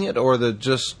losing it or look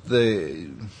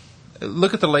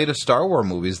at the latest Star Wars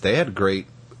movies. They had great,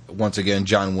 once again,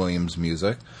 John Williams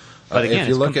music. But again,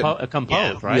 if you it's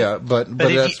composed, right? Yeah, but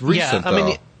that's recent,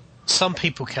 though. Some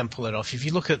people can pull it off. If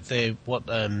you look at what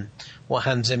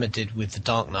Hans Zimmer did with The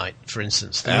Dark Knight, for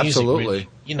instance, the absolutely,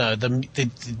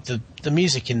 music, the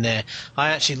music in there.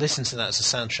 I actually listened to that as a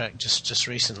soundtrack just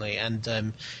recently, and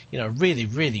really,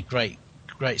 really great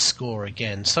score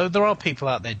again. So there are people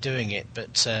out there doing it,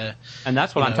 but and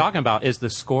that's what I'm talking about is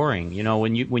the scoring.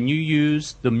 When you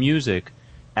use the music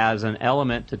as an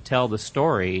element to tell the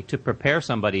story, to prepare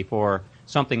somebody for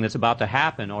something that's about to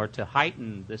happen or to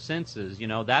heighten the senses,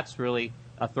 that's really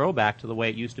a throwback to the way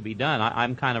it used to be done.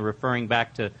 I'm kind of referring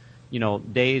back to,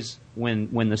 days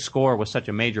when the score was such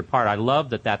a major part. I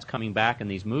love that that's coming back in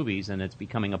these movies and it's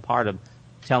becoming a part of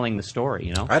telling the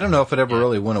story, I don't know if it ever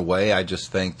really went away. I just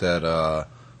think that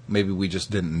maybe we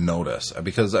just didn't notice.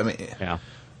 Because, I mean,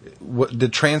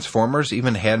 did Transformers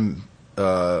even had...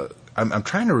 I'm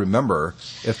trying to remember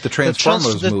if the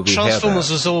Transformers movie had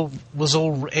that. was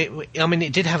all.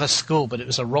 It did have a score, but it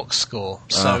was a rock score.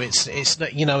 So it's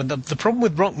the problem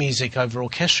with rock music over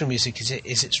orchestral music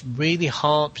is it's really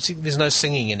hard. Particularly if there's no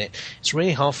singing in it. It's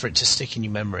really hard for it to stick in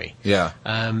your memory. Yeah.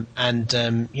 There's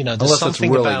unless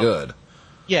something it's really about, good.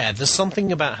 Yeah, there's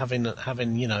something about having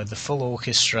the full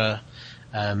orchestra.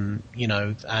 A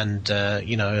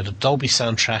Dolby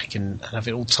soundtrack and have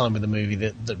it all time with the movie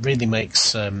that really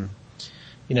makes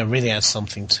really adds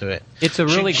something to it. It's a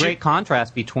really great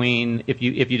contrast between if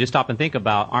you just stop and think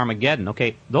about Armageddon.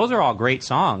 Okay, those are all great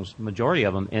songs, majority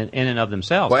of them in and of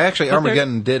themselves. Well, actually,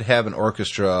 Armageddon did have an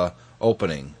orchestra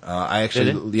opening.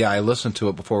 I listened to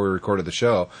it before we recorded the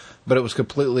show, but it was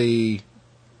completely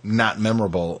not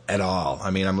memorable at all.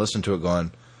 I mean, I'm listening to it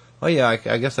going, oh yeah,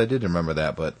 I guess I did remember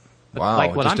that, but. Wow,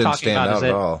 like what it just I'm didn't talking stand about out is at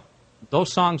that all.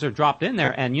 Those songs are dropped in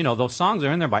there, and those songs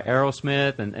are in there by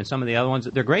Aerosmith and some of the other ones.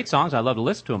 They're great songs. I love to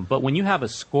listen to them. But when you have a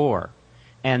score,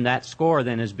 and that score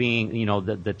then is being,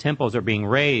 the tempos are being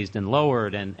raised and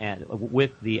lowered, and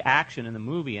with the action in the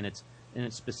movie, and it's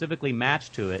specifically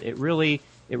matched to it, it really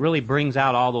brings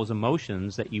out all those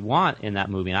emotions that you want in that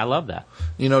movie, and I love that.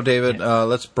 David,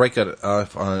 let's break it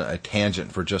off on a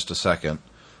tangent for just a second.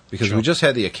 Because we just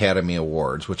had the Academy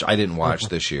Awards, which I didn't watch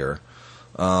this year.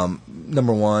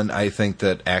 Number one, I think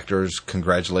that actors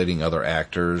congratulating other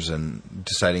actors and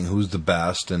deciding who's the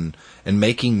best and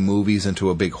making movies into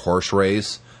a big horse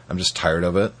race, I'm just tired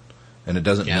of it. And it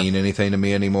doesn't mean anything to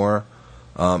me anymore.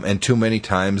 And too many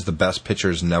times the best picture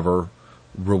is never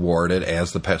rewarded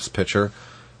as the best picture.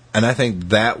 And I think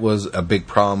that was a big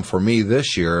problem for me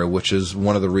this year, which is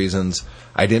one of the reasons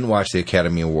I didn't watch the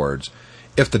Academy Awards.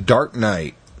 If The Dark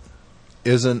Knight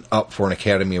isn't up for an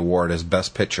Academy Award as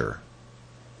Best Picture,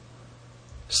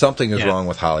 something is wrong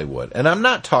with Hollywood. And I'm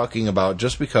not talking about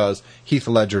just because Heath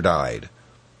Ledger died,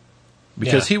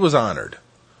 because he was honored.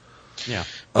 Yeah.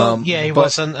 Well, he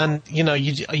was, and you know,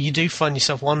 you do find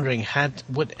yourself wondering, had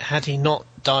he not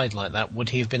died like that, would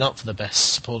he have been up for the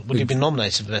best support? Would he have been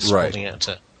nominated for best supporting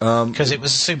actor? Because it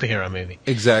was a superhero movie.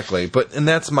 Exactly, and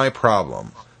that's my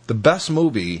problem. The best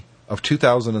movie of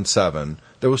 2007,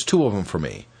 there was two of them for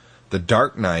me. The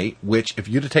Dark Knight, which if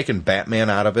you'd have taken Batman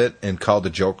out of it and called the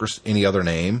Joker any other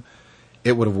name,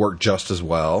 it would have worked just as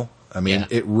well. I mean,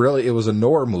 it was a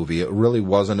noir movie. It really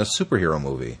wasn't a superhero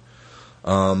movie.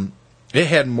 It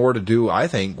had more to do, I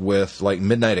think, with like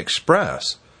Midnight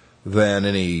Express than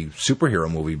any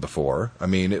superhero movie before. I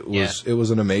mean, it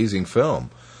was an amazing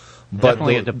film. But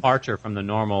definitely a departure from the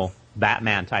normal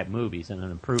Batman type movies and an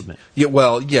improvement. Yeah,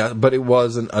 well, yeah, but it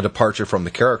wasn't a departure from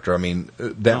the character. I mean,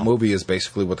 that movie is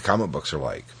basically what the comic books are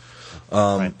like.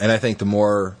 And I think the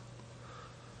more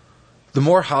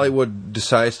Hollywood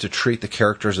decides to treat the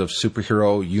characters of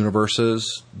superhero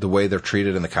universes the way they're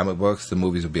treated in the comic books, the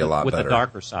movies would be a lot better. With the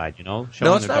darker side, you know?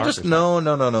 No, it's not just no.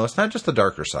 It's not just the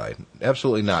darker side.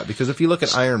 Absolutely not. Because if you look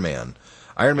at Iron Man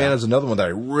is another one that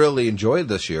I really enjoyed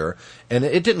this year, and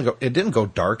it didn't go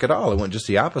dark at all. It went just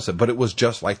the opposite, but it was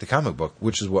just like the comic book,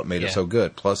 which is what made it so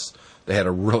good. Plus, they had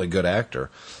a really good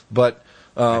actor. But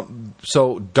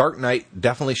so Dark Knight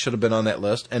definitely should have been on that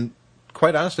list, and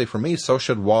quite honestly, for me, so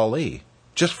should Wall-E,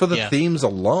 just for the themes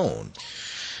alone.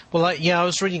 Well, I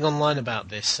was reading online about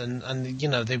this, and you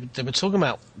know, they were talking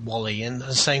about Wall-E and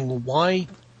saying, well,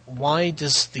 why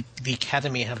does the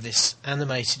Academy have this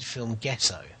animated film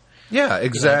Ghetto? Yeah,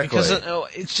 exactly. You know,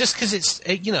 because it's just because it's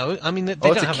you know, I mean,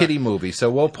 it's a kiddie movie,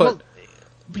 so we'll put. Well,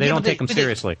 they don't take them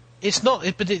seriously. It's not,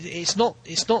 but it's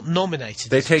not nominated.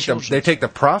 They take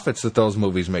the profits that those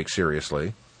movies make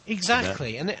seriously.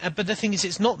 Exactly, but the thing is,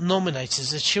 it's not nominated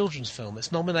as a children's film.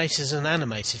 It's nominated as an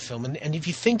animated film, and if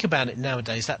you think about it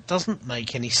nowadays, that doesn't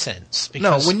make any sense.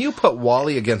 Because when you put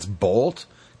Wall-E against Bolt,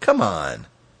 come on.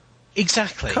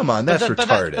 Exactly. Come on, that's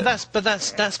retarded.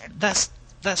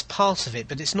 That's part of it,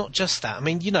 but it's not just that. I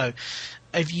mean, you know,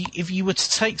 if you were to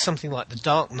take something like The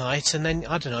Dark Knight, and then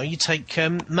I don't know, you take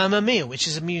Mamma Mia, which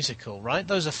is a musical, right?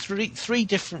 Those are three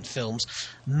different films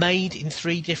made in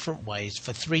three different ways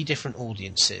for three different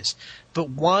audiences. But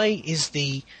why is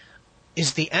the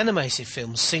animated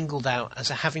film singled out as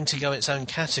having to go its own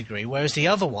category, whereas the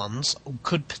other ones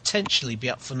could potentially be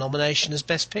up for nomination as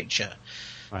Best Picture?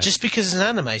 Right. Just because it's an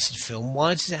animated film,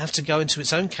 why does it have to go into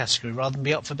its own category rather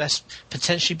than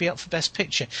potentially be up for Best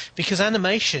Picture? Because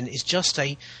animation is just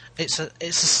it's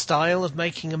a style of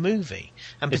making a movie,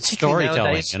 and it's particularly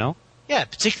storytelling, nowadays, you know. Yeah,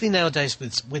 particularly nowadays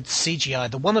with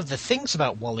CGI. One of the things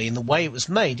about Wall-E and the way it was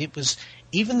made, it was,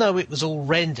 even though it was all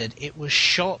rendered, it was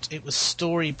shot, it was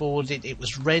storyboarded, it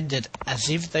was rendered as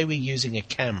if they were using a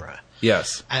camera.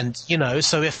 Yes. And, you know,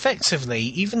 so effectively,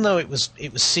 even though it was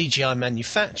CGI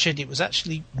manufactured, it was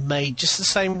actually made just the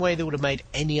same way they would have made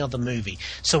any other movie.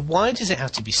 So why does it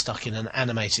have to be stuck in an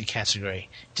animated category?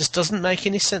 It just doesn't make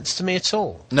any sense to me at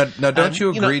all. Now don't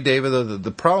you agree, David, that the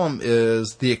problem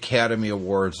is the Academy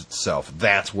Awards itself?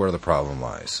 That's where the problem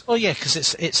lies. Well, yeah, because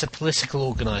it's a political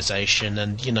organisation,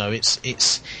 and, you know,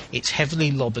 it's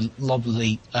heavily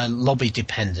lobby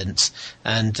dependent,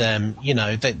 and, you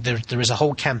know, there is a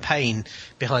whole campaign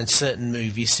behind certain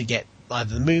movies to get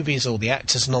either the movies or the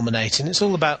actors nominated, and it's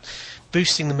all about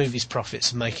boosting the movie's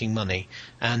profits and making money.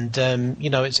 And you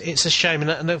know, it's a shame,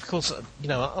 and of course, you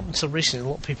know, up until recently, a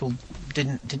lot of people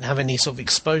didn't have any sort of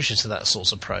exposure to that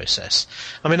sort of process.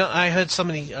 I mean, I heard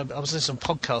somebody, I was listening to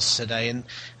podcasts today, and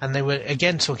they were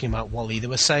again talking about Wall-E. They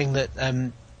were saying that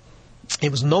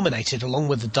it was nominated along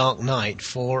with The Dark Knight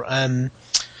for a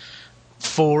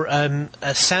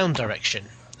sound direction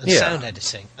and sound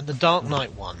editing, and The Dark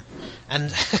Knight won.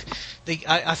 And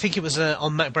I think it was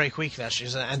on Mac Break Weekly,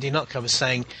 actually, Andy Nutka was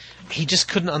saying he just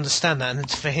couldn't understand that, and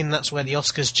for him that's where the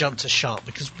Oscars jumped a shark,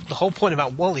 because the whole point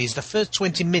about Wall-E is the first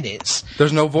 20 minutes...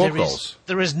 There's no vocals.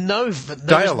 There is no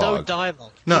dialogue.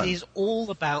 None. It is all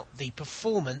about the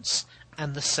performance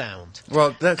and the sound.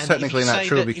 Well, that's technically not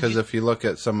true, because if you look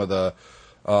at some of the...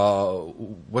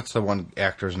 what's the one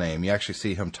actor's name? You actually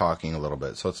see him talking a little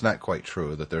bit, so it's not quite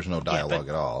true that there's no dialogue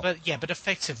at all. But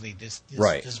effectively, there's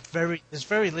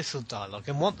very little dialogue.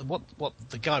 And what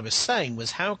the guy was saying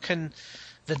was, how can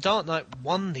The Dark Knight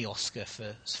won the Oscar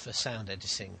for sound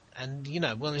editing, and he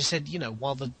said,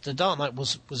 while the Dark Knight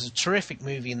was a terrific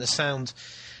movie and the sound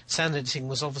editing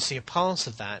was obviously a part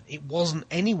of that, it wasn't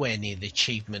anywhere near the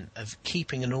achievement of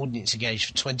keeping an audience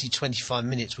engaged for 20-25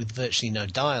 minutes with virtually no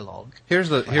dialogue. Here's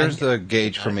the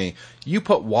gauge for me. You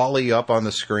put WALL-E up on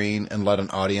the screen and let an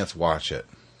audience watch it.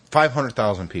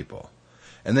 500,000 people.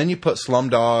 And then you put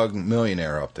Slumdog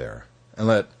Millionaire up there and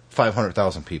let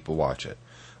 500,000 people watch it.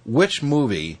 Which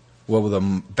movie will the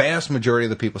vast majority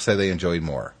of the people say they enjoyed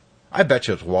more? I bet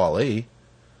you it's WALL-E.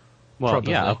 Well,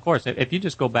 Probably. Yeah, of course. If you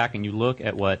just go back and you look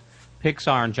at what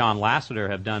Pixar and John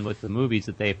Lasseter have done with the movies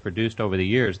that they've produced over the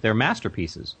years, they're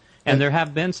masterpieces. And there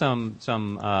have been some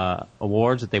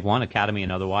awards that they've won, Academy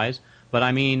and otherwise. But,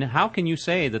 I mean, how can you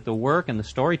say that the work and the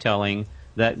storytelling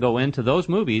that go into those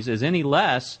movies is any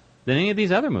less than any of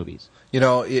these other movies?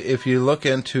 If you look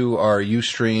into our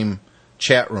Ustream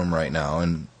chat room right now,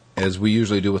 and as we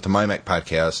usually do with the MyMac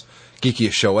podcast,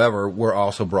 Geekiest Show Ever, we're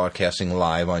also broadcasting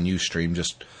live on Ustream.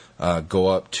 Just go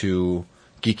up to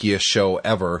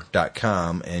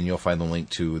geekiestshowever.com and you'll find the link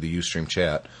to the Ustream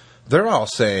chat. They're all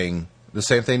saying the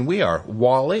same thing we are.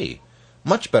 WALL-E,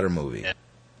 much better movie.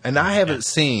 And I haven't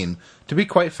seen, to be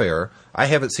quite fair, I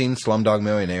haven't seen Slumdog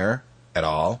Millionaire at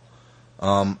all.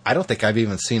 I don't think I've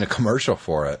even seen a commercial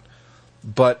for it.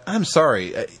 But I'm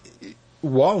sorry,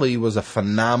 WALL-E was a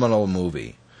phenomenal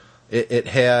movie. It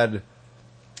had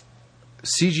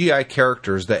CGI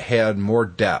characters that had more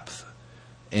depth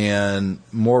and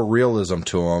more realism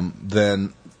to them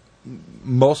than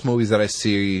most movies that I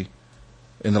see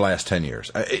in the last 10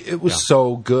 years. It was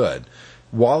so good.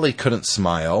 WALL-E couldn't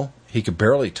smile. He could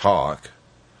barely talk.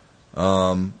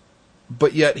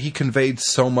 But yet he conveyed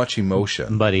so much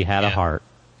emotion. But he had a heart.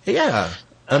 Yeah.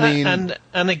 I mean...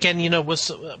 And again,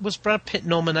 was Brad Pitt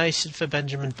nominated for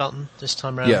Benjamin Button this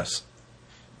time around? Yes.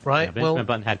 Right. Yeah, Benjamin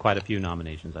Button had quite a few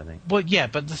nominations, I think. Well, yeah,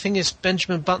 but the thing is,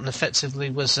 Benjamin Button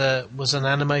effectively was an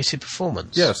animated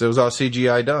performance. Yes, it was all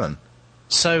CGI done.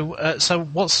 So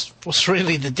what's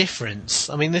really the difference?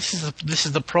 I mean, this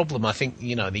is the problem I think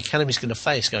the Academy's going to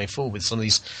face going forward with some of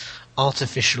these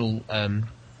artificial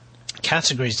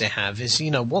categories they have. Is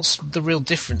what's the real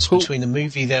difference between a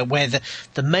movie there where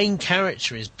the main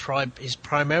character is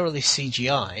primarily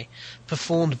CGI,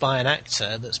 performed by an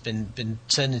actor that's been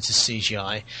turned into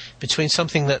CGI, between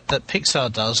something that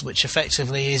Pixar does, which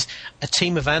effectively is a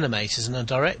team of animators and a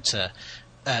director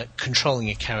controlling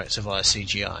a character via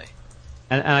CGI.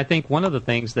 And I think one of the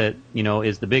things that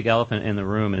is the big elephant in the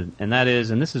room, and that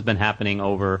is, and this has been happening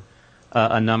over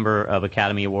a number of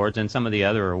Academy Awards and some of the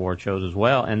other award shows as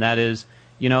well, and that is,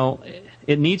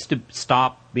 it needs to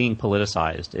stop being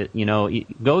politicized.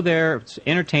 Go there, it's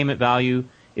entertainment value.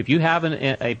 If you have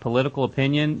a political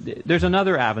opinion, there's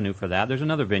another avenue for that. There's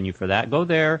another venue for that. Go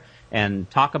there and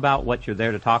talk about what you're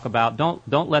there to talk about.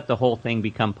 Don't let the whole thing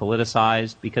become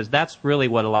politicized, because that's really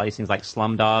what a lot of these things like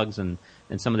Slumdogs and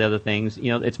some of the other things,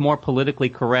 it's more politically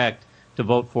correct to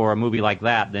vote for a movie like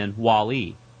that than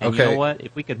WALL-E. And okay. You know what?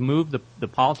 If we could move the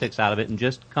politics out of it and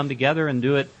just come together and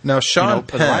do it now, Sean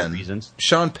for the right reasons.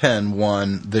 Sean Penn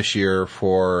won this year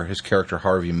for his character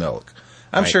Harvey Milk.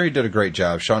 I'm sure he did a great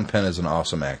job. Sean Penn is an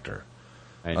awesome actor.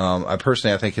 Right.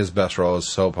 I think his best role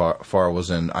so far was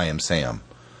in I Am Sam.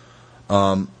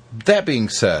 That being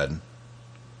said,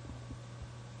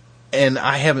 and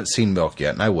I haven't seen Milk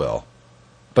yet, and I will,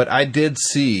 but I did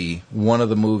see one of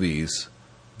the movies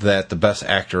that the best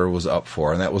actor was up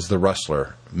for, and that was The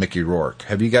Wrestler, Mickey Rourke.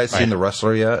 Have you guys seen The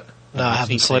Wrestler yet? No, I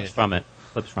haven't seen clips from it.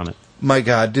 My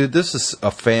God, dude, this is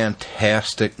a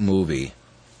fantastic movie.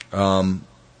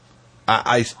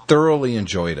 I thoroughly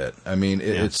enjoyed it. I mean,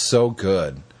 it's so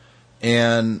good.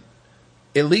 And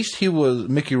at least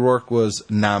Mickey Rourke was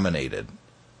nominated.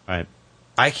 Right.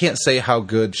 I can't say how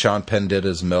good Sean Penn did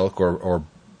as Milk or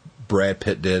Brad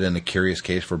Pitt did in A Curious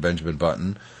Case for Benjamin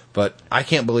Button, but I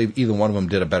can't believe either one of them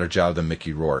did a better job than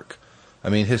Mickey Rourke. I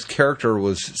mean, his character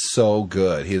was so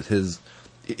good.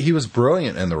 He was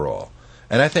brilliant in the role.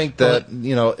 And I think that,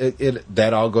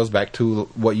 that all goes back to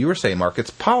what you were saying, Mark.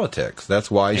 It's politics.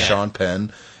 That's why Sean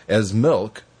Penn, as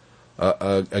Milk,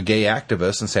 a gay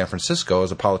activist in San Francisco,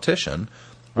 is a politician,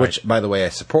 which, by the way, I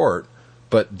support.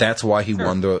 But that's why he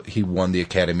won the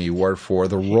Academy Award for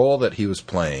the role that he was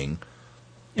playing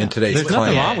in today's There's climate.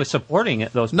 nothing wrong with supporting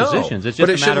those positions. It's just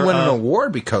but it shouldn't win an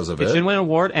award because of it. It shouldn't win an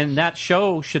award, and that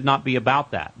show should not be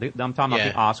about that. I'm talking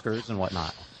about the Oscars and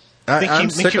whatnot. I'm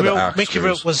sick of the Oscars. Mickey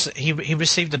Rourke he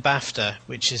received a BAFTA,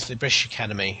 which is the British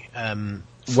Academy.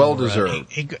 Well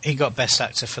deserved. He got Best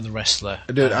Actor for The Wrestler.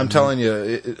 Dude, I'm telling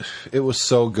you, it was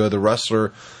so good. The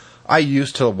Wrestler. I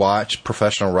used to watch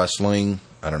professional wrestling.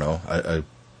 I don't know,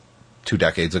 2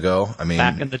 decades ago. I mean,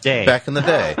 back in the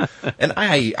day. And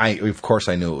I of course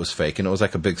I knew it was fake, and it was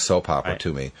like a big soap opera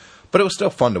to me. But it was still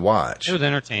fun to watch. It was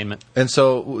entertainment. And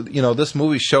so, this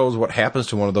movie shows what happens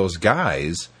to one of those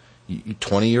guys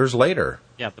 20 years later.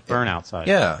 Yeah, the burnout side.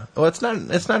 Yeah. Well, it's not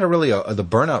really the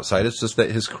burnout side. It's just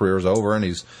that his career's over and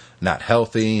he's not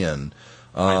healthy. And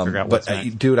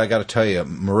dude, I got to tell you,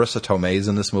 Marissa Tomei's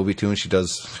in this movie too, and she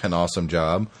does an awesome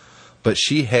job. But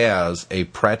she has a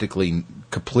practically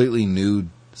completely nude,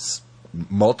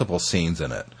 multiple scenes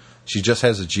in it. She just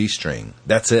has a G-string.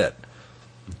 That's it.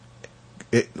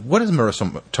 What is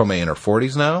Marissa Tomei in her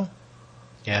 40s now?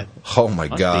 Yeah. Oh my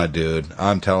God, dude!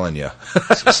 I'm telling you,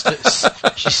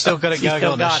 she's still got it going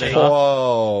on.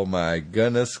 Oh my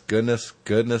goodness gracious!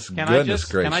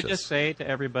 Can I just say to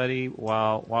everybody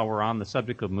while we're on the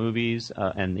subject of movies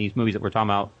and these movies that we're talking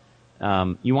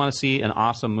about, you want to see an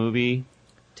awesome movie?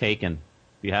 Taken.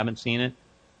 If you haven't seen it,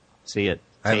 see it.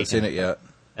 I haven't seen it yet.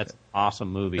 That's an awesome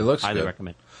movie. It looks highly good.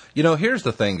 recommend. Here's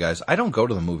the thing, guys. I don't go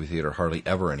to the movie theater hardly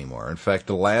ever anymore. In fact,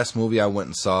 the last movie I went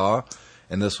and saw,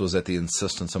 and this was at the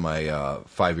insistence of my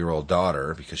 5-year-old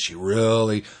daughter, because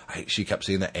she kept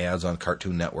seeing the ads on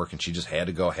Cartoon Network, and she just had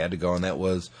to go, and that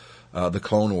was The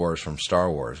Clone Wars from Star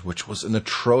Wars, which was an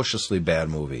atrociously bad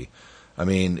movie. I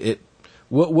mean,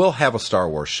 we'll have a Star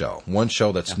Wars show, one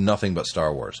show that's nothing but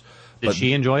Star Wars. Did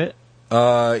she enjoy it?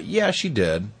 Yeah, she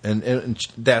did, and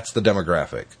that's the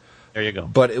demographic. There you go.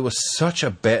 But it was such a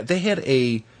bad... They had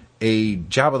a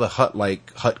Jabba the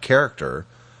Hutt-like Hutt character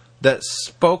that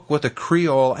spoke with a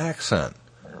Creole accent.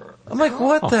 I'm like,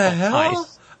 what the hell?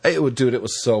 Nice. Dude, it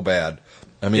was so bad.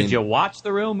 I mean, did you watch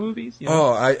the real movies?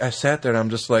 I sat there and I'm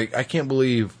just like, I can't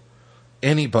believe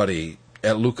anybody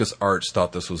at LucasArts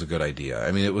thought this was a good idea.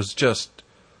 I mean, it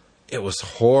was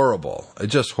horrible.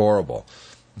 Just horrible.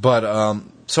 But,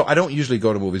 so I don't usually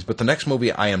go to movies, but the next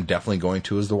movie I am definitely going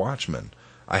to is The Watchmen.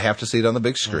 I have to see it on the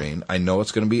big screen. I know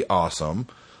it's going to be awesome.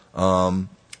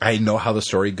 I know how the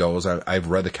story goes. I've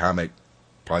read the comic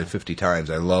probably 50 times.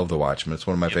 I love The Watchmen. It's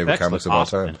one of my favorite comics of all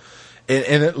time.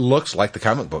 And it looks like the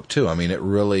comic book, too. I mean, it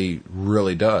really,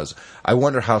 really does. I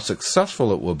wonder how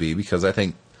successful it will be, because I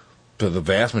think the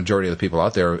vast majority of the people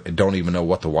out there don't even know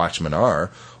what the Watchmen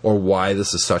are or why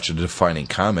this is such a defining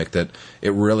comic, that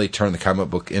it really turned the comic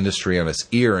book industry on its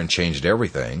ear and changed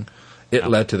everything. It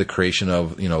led to the creation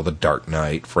of, The Dark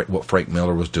Knight, what Frank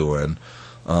Miller was doing,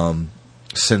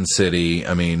 Sin City.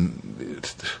 I mean,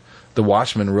 The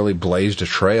Watchmen really blazed a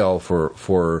trail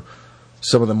for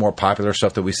some of the more popular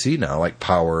stuff that we see now, like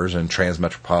Powers and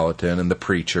Transmetropolitan and The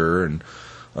Preacher and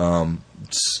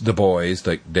The Boys,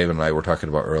 like David and I were talking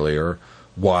about earlier.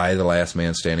 Why The Last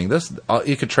Man Standing. This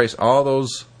you could trace all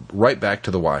those right back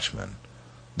to The Watchmen.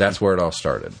 That's where it all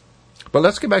started. But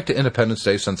let's get back to Independence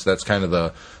Day, since that's kind of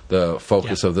the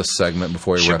focus of this segment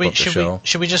before we wrap up the show.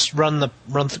 Should we just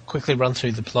quickly run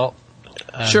through the plot?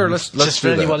 Sure, let's just do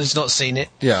for that. Anyone who's not seen it.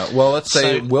 Yeah, well, let's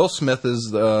say Will Smith is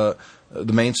the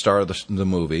main star of the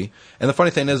movie. And the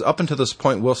funny thing is, up until this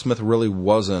point, Will Smith really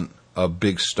wasn't a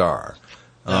big star.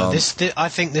 I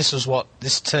think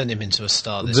this turned him into a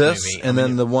star. This movie, and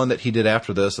then the one that he did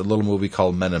after this, a little movie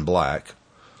called Men in Black.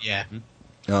 Yeah.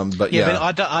 But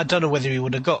I don't know whether he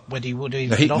would have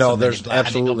No, there's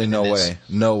absolutely no way.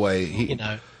 No way.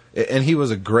 And he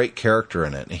was a great character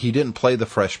in it. He didn't play the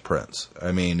Fresh Prince.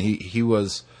 I mean, he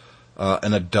was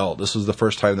an adult. This was the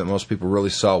first time that most people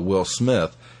really saw Will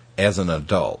Smith as an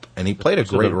adult, and he played a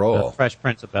great role. The Fresh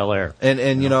Prince of Bel-Air. And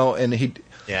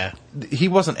he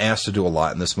wasn't asked to do a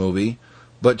lot in this movie,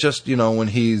 but just when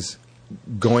he's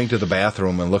going to the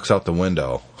bathroom and looks out the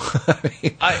window.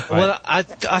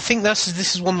 I think this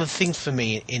is one of the things for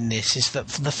me in this, is that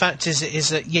the fact is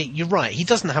that you're right, he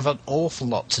doesn't have an awful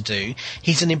lot to do.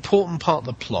 He's an important part of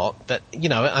the plot, but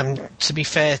to be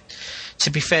fair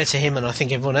to him, and I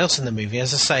think everyone else in the movie,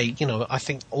 as I say, I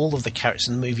think all of the characters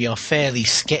in the movie are fairly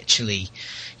sketchily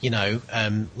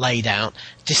laid out.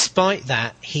 Despite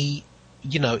that, he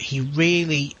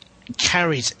really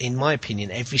carries, in my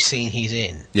opinion, every scene he's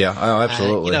in. Yeah,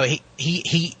 absolutely.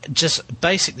 He just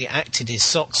basically acted his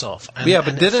socks off. But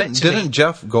didn't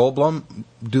Jeff Goldblum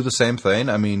do the same thing?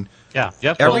 I mean,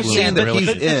 every scene that he's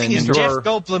in. Jeff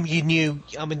Goldblum, you knew.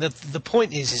 I mean, the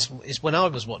point is when I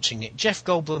was watching it, Jeff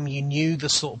Goldblum, you knew the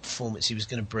sort of performance he was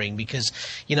going to bring, because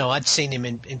I'd seen him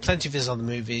in plenty of his other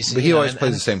movies. But he always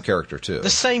plays the same character too. The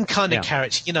same kind of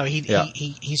character.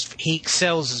 He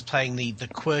excels as playing the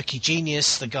quirky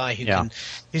genius, the guy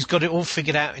who's got it all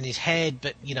figured out in his head,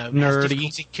 but has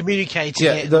difficulty communicating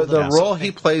it. The role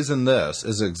he plays in this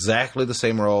is exactly the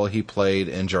same role he played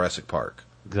in Jurassic Park.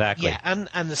 Exactly. Yeah,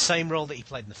 and the same role that he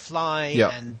played in The Fly, Yeah.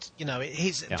 and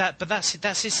but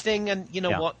that's his thing, and you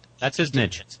know what? That's his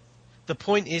niche. The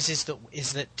point is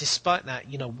that despite that,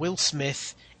 Will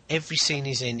Smith, every scene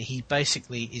he's in, he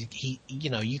basically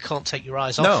you can't take your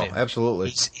eyes off him. No, absolutely.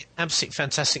 It's absolutely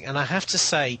fantastic, and I have to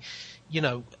say,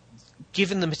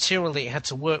 given the material that he had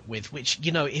to work with, which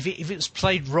if it was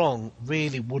played wrong,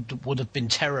 really would have been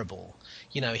terrible.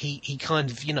 He kind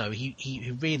of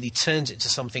he really turns it to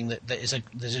something that is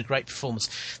a great performance.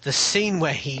 The scene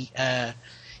where he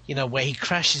where he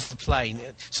crashes the plane.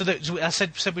 So I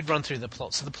said we'd run through the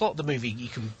plot. So the plot of the movie, you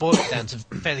can boil it down to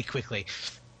fairly quickly.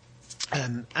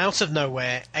 Out of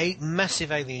nowhere, 8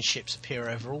 massive alien ships appear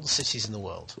over all the cities in the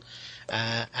world.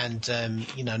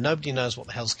 Nobody knows what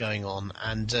the hell's going on.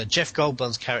 And Jeff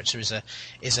Goldblum's character is a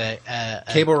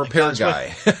cable repair guy.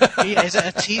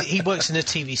 He works in a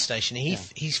TV station. He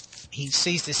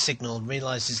sees this signal and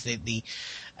realizes that the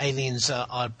aliens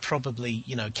are probably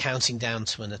counting down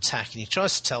to an attack, and he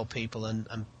tries to tell people, and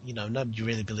nobody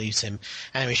really believes him.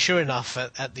 Anyway, sure enough,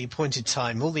 at the appointed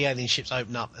time, all the alien ships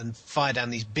open up and fire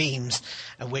down these beams,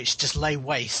 which just lay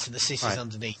waste to the cities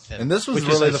underneath them. And this was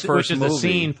really the first movie. Which is the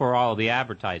scene for all the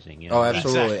advertising. Oh,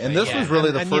 absolutely. Exactly, and this was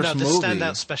really the first the movie.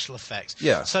 standout special effects.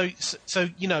 Yeah. So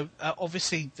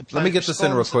obviously the Let me get this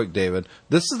in real quick, David.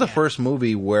 This is the first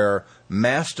movie where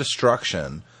mass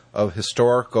destruction of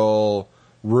historical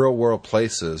real-world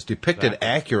places depicted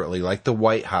accurately, like the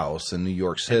White House in New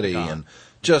York City, and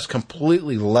just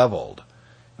completely leveled.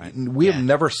 Right. We have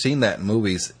never seen that in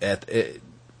movies that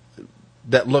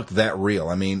look that real.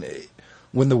 I mean,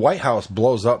 when the White House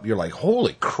blows up, you're like,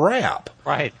 holy crap.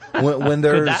 Right. When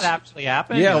there's, Did that actually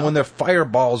happen? Yeah, when the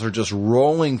fireballs are just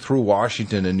rolling through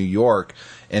Washington and New York,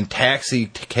 and taxi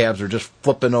cabs are just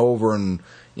flipping over and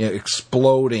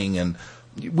exploding, and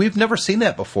we've never seen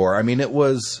that before. I mean, it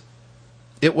was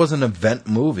an event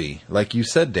movie, like you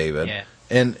said, David. Yeah.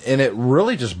 And it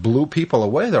really just blew people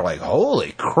away. They're like,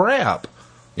 holy crap.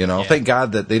 Thank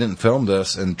God that they didn't film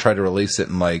this and try to release it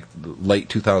in like late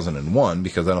 2001,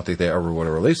 because I don't think they ever would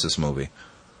have released this movie.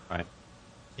 Right.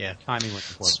 Yeah. Timing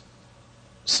was important.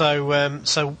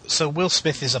 So Will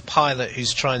Smith is a pilot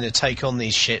who's trying to take on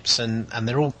these ships, and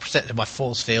they're all protected by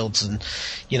force fields, and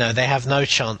they have no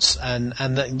chance. And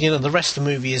the rest of the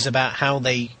movie is about how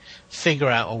they figure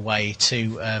out a way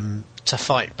to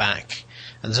fight back.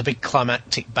 And there's a big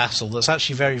climactic battle that's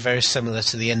actually very, very similar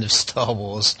to the end of Star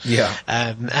Wars. Yeah.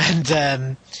 And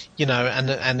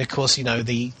of course,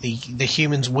 the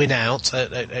humans win out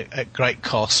at great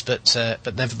cost,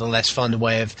 but nevertheless find a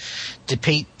way of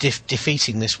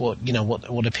defeating this what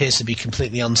appears to be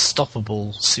completely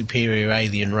unstoppable superior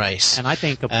alien race. And I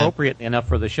think appropriately enough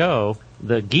for the show,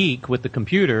 the geek with the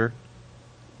computer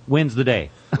wins the day.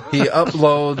 He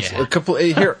uploads a couple.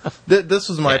 Here, this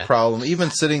was my problem. Even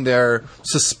sitting there,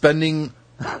 suspending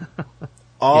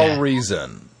all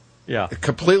reason,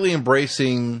 completely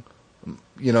embracing,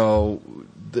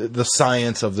 the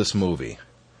science of this movie.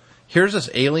 Here's this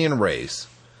alien race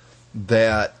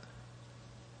that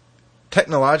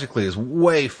technologically is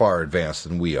way far advanced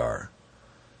than we are.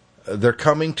 They're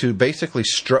coming to basically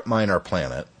strip mine our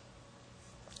planet,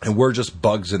 and we're just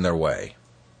bugs in their way.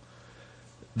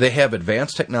 They have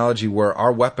advanced technology where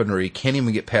our weaponry can't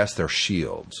even get past their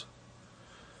shields.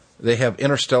 They have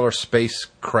interstellar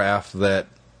spacecraft that,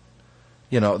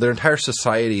 their entire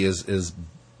society is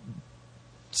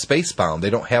spacebound. They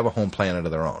don't have a home planet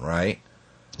of their own, right?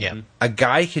 Yeah. A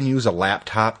guy can use a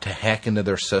laptop to hack into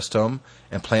their system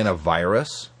and plant a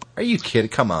virus? Are you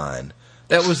kidding? Come on.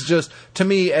 That was just, to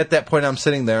me, at that point, I'm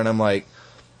sitting there and I'm like,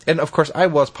 and of course, I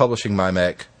was publishing My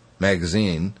Mac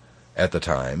magazine at the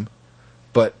time.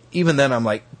 But even then, I'm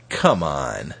like, come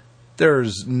on.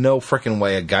 There's no freaking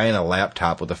way a guy in a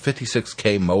laptop with a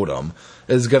 56K modem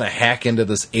is going to hack into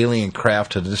this alien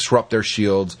craft to disrupt their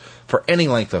shields for any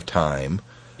length of time.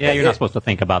 Yeah, you're not supposed to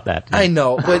think about that. I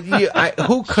know, but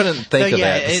who couldn't think of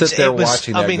that? Sit there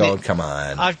watching that going, come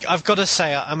on. I've got to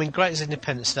say, great as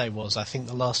Independence Day was, I think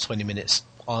the last 20 minutes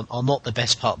are not the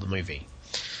best part of the movie.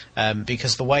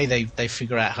 Because the way they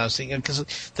figure out how to,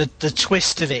 because the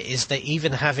twist of it is that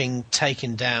even having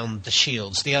taken down the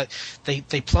shields,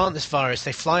 they plant this virus.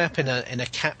 They fly up in a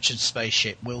captured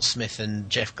spaceship, Will Smith and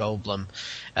Jeff Goldblum,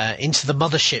 into the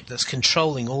mothership that's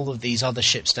controlling all of these other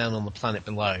ships down on the planet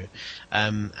below,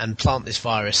 and plant this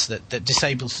virus that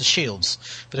disables the shields.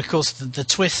 But of course, the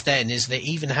twist then is that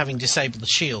even having disabled the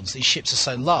shields, these ships are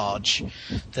so large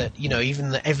that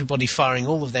even everybody firing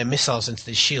all of their missiles into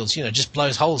these shields, just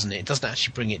blows holes in it. It doesn't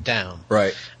actually bring it down.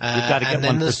 Right. We've got to get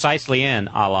one precisely in,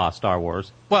 a la Star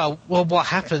Wars. Well, what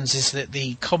happens is that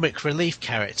the comic relief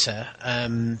character,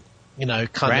 Randy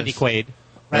Quaid.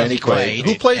 Randy Quaid,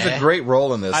 who plays a great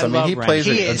role in this. I mean, he plays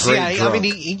a great drunk. I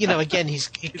mean, again, he's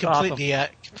completely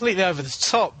awesome. Completely over the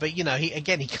top, but he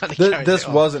kind of carried This it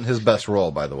off. wasn't his best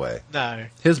role, by the way. No,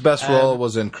 his best role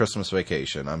was in Christmas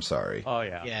Vacation. I'm sorry. Oh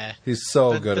yeah. He's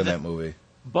so good in that movie.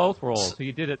 Both roles.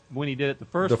 He did it when he did it the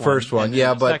first one. The first one,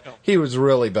 yeah, but he was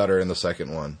really better in the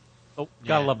second one. Oh,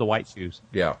 gotta love the white shoes.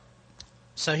 Yeah.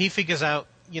 So he figures out,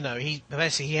 he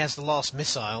has the last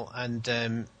missile,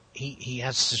 and he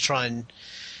has to try and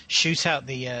shoot out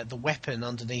the weapon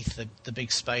underneath the big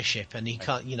spaceship, and he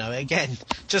can't, again,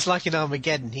 just like in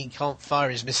Armageddon, he can't fire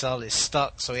his missile, it's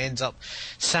stuck, so he ends up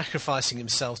sacrificing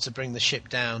himself to bring the ship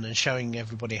down and showing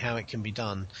everybody how it can be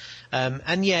done.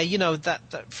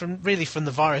 That from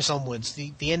the virus onwards,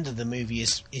 the end of the movie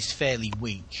is fairly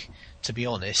weak, to be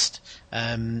honest.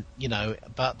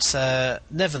 But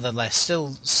nevertheless,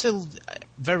 still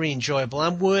very enjoyable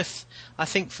and worth, I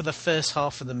think, for the first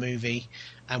half of the movie.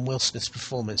 And Will Smith's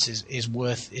performance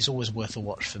is always worth a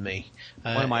watch for me.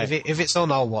 If it's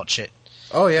on, I'll watch it.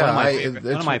 Oh yeah,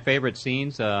 one of my favorite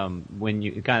scenes. When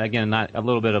you kind of, again, not a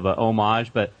little bit of a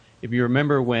homage, but if you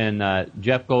remember when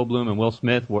Jeff Goldblum and Will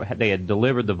Smith they had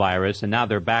delivered the virus, and now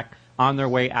they're back on their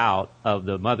way out of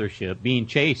the mothership, being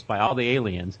chased by all the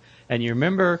aliens. And you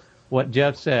remember what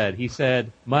Jeff said? He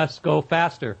said, "Must go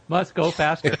faster, must go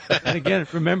faster." And again,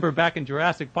 remember back in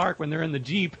Jurassic Park when they're in the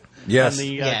Jeep. Yes. And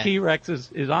the T-Rex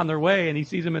is on their way, and he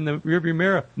sees them in the rearview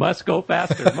mirror. Must go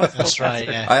faster. Must go faster. Right.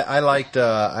 Yeah. I liked.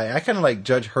 I kind of like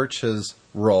Judge Hirsch's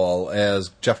role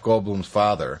as Jeff Goldblum's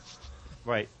father.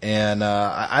 Right. And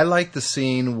I like the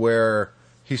scene where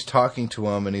he's talking to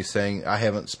him, and he's saying, "I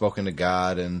haven't spoken to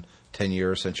God in 10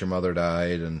 years since your mother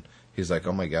died," and he's like,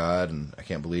 "Oh my God," and I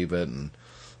can't believe it, and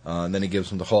then he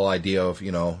gives him the whole idea of,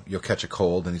 you'll catch a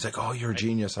cold, and he's like, "Oh, you're a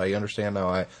genius. I understand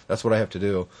now. That's what I have to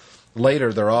do."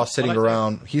 Later, they're all sitting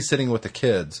around. He's sitting with the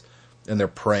kids, and they're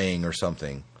praying or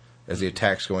something as the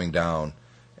attack's going down.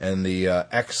 And the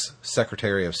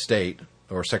ex-Secretary of State,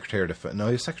 or Secretary of Defense,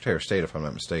 no, he's Secretary of State if I'm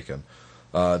not mistaken.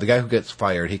 The guy who gets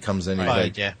fired, he comes in and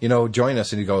he's like, join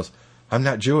us. And he goes, "I'm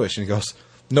not Jewish." And he goes,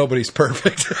 "Nobody's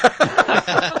perfect."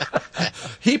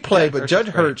 But Judge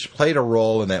Hirsch played a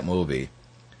role in that movie.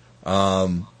 For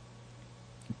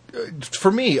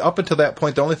me, up until that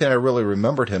point, the only thing I really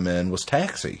remembered him in was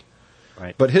Taxi.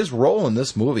 Right. But his role in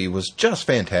this movie was just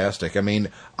fantastic. I mean,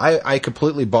 I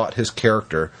completely bought his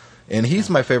character, and he's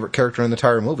my favorite character in the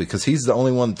entire movie because he's the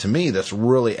only one, to me, that's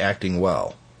really acting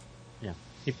well. Yeah.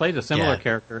 He plays a similar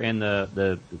character in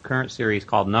the current series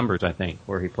called Numbers, I think,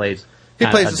 where he plays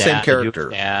the same character.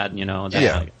 Dad,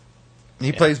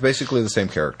 He plays basically the same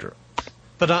character.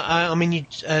 But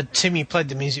Tim, you played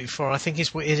the music before. I think it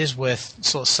is worth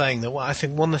sort of saying that. I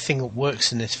think one of the things that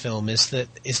works in this film is the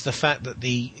fact that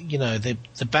the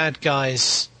bad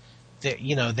guys,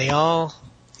 they are.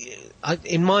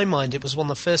 In my mind, it was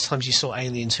one of the first times you saw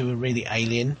aliens who were really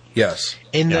alien. Yes.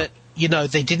 That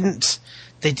they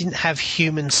didn't have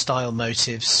human style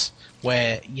motives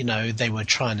where they were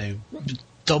trying to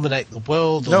dominate the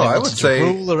world or they wanted to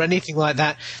rule or anything like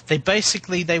that. They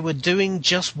were doing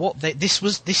just what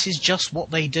this is just what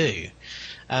they do.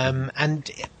 And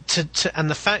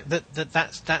the fact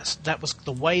that was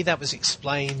the way that was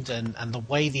explained and the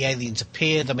way the aliens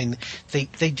appeared. I mean,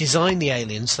 they designed the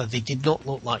aliens so they did not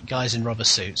look like guys in rubber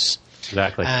suits.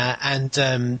 Exactly.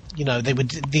 They were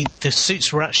the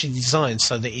suits were actually designed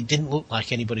so that it didn't look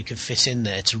like anybody could fit in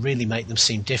there to really make them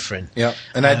seem different. Yeah,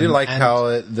 and I do like how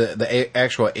the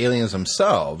actual aliens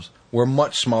themselves were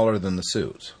much smaller than the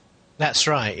suits. That's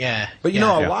right, yeah. But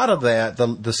a lot of that, the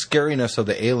scariness of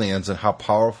the aliens and how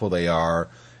powerful they are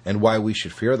and why we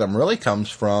should fear them really comes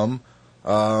from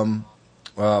Brent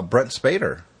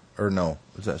Spader. Or no,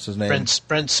 is that his name? Brent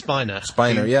Spiner.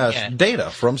 Spiner, yes. Yeah.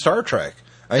 Data from Star Trek.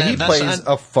 He plays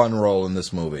a fun role in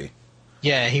this movie.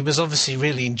 Yeah, he was obviously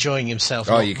really enjoying himself.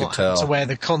 Oh, you could tell. To wear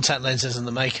the contact lenses and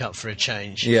the makeup for a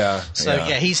change. Yeah. So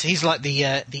he's like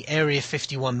the Area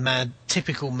 51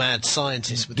 typical mad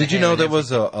scientist. With Did you know there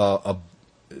was a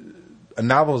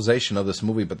novelization of this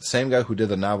movie? But the same guy who did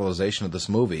the novelization of this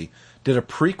movie did a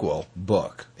prequel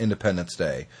book, Independence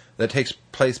Day, that takes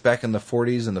place back in the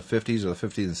 40s and the 50s or the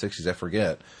 50s and 60s, I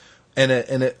forget, and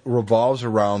it revolves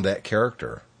around that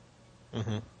character.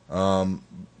 Mm-hmm.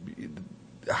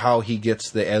 How he gets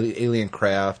the alien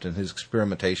craft and his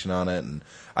experimentation on it, and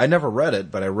I never read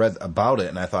it, but I read about it,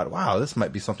 and I thought, wow, this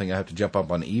might be something I have to jump up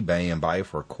on eBay and buy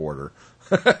for $0.25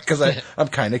 because I'm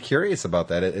kind of curious about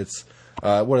that. It's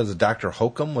what is it, Dr.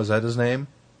 Hokum? Was that his name?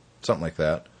 Something like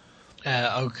that.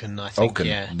 Oaken, I think. Oaken,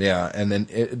 yeah, and then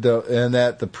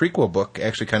the prequel book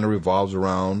actually kind of revolves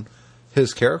around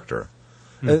his character.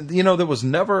 There was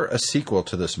never a sequel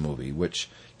to this movie, which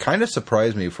kind of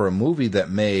surprised me for a movie that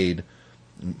made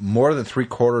more than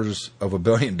 $750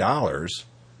 million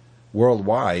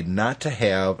worldwide, not to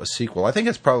have a sequel. I think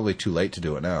it's probably too late to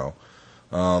do it now.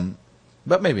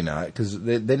 But maybe not, because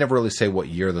they never really say what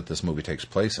year that this movie takes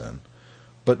place in.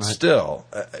 But still,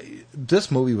 this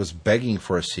movie was begging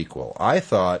for a sequel. I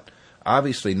thought,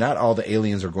 obviously, not all the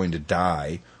aliens are going to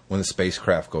die when the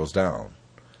spacecraft goes down.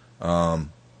 When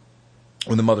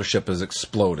the mothership is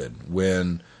exploded,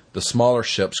 when the smaller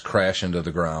ships crash into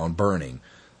the ground, burning.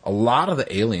 A lot of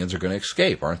the aliens are going to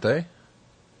escape, aren't they?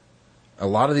 A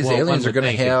lot of these aliens are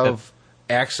going to have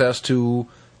access to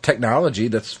technology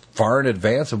that's far in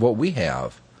advance of what we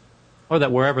have. Or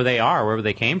that wherever they are, wherever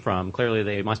they came from, clearly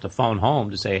they must have phoned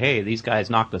home to say, hey, these guys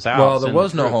knocked us out. Well, there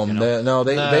was no home.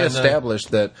 They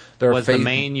established that there was the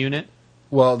main unit.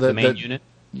 Well, the main unit.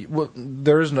 Well,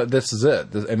 there is no. This is it.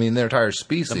 I mean, their entire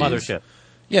species. The mothership.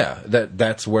 Yeah,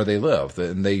 that's where they live,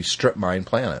 and they strip mine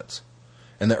planets,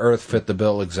 and the Earth fit the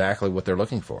bill exactly what they're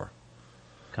looking for.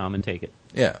 Come and take it.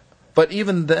 Yeah, but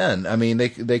even then, I mean,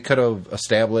 they could have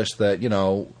established that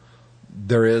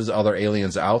there is other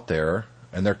aliens out there,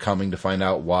 and they're coming to find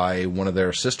out why one of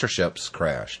their sister ships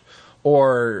crashed.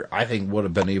 Or I think would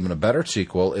have been even a better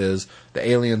sequel is the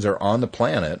aliens are on the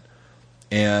planet,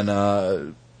 and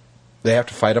they have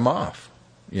to fight them off.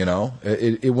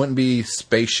 It wouldn't be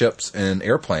spaceships and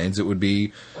airplanes. It would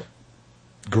be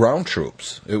ground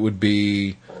troops. It would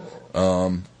be,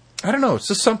 I don't know. It's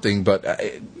just something. But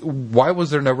why was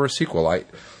there never a sequel?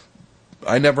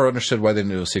 I never understood why they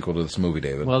didn't do a sequel to this movie,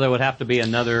 David. Well, there would have to be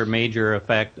another major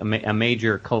effect, a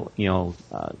major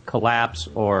collapse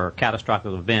or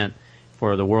catastrophic event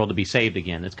for the world to be saved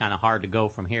again. It's kind of hard to go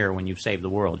from here when you've saved the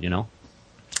world.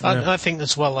 I think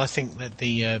as well. I think that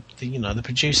the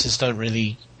producers don't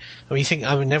really.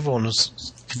 Everyone could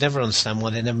never understand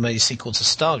why they never made a sequel to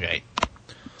Stargate.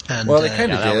 And, well, they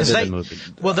kind of did.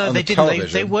 They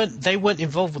didn't. They weren't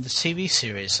involved with the TV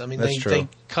series. I mean, they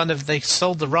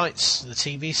sold the rights to the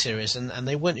TV series, and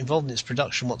they weren't involved in its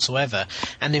production whatsoever.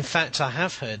 And in fact, I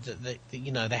have heard that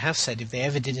they have said if they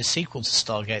ever did a sequel to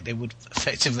Stargate, they would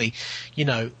effectively,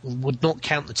 would not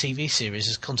count the TV series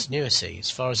as continuity.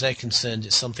 As far as they're concerned,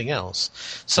 it's something else.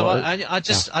 So I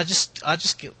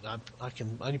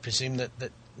can only presume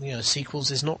that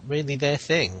sequels is not really their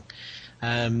thing.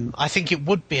 I think it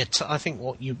would be I think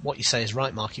what you say is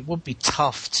right, Mark. It would be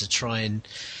tough to try and,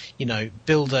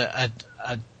 build a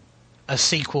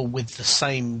sequel with the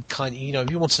same kind. If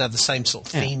you wanted to have the same sort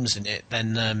of themes in it,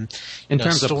 then in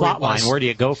terms of plot line, where do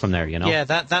you go from there? Yeah,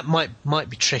 that might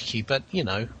be tricky. But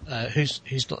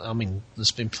who's not? I mean,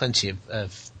 there's been plenty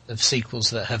of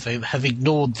sequels that have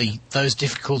ignored those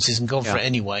difficulties and gone for it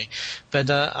anyway.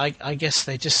 But I guess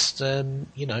they just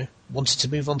wanted to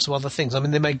move on to other things. I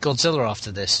mean, they made Godzilla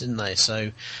after this, didn't they?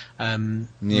 So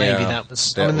maybe that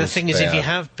was. The thing is, if you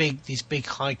have these big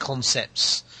high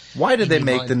concepts, why did they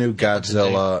make the new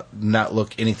Godzilla not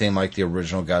look anything like the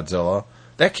original Godzilla?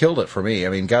 That killed it for me. I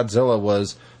mean, Godzilla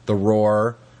was the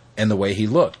roar and the way he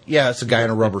looked. Yeah, it's a guy in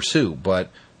a rubber suit, but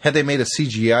had they made a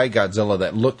CGI Godzilla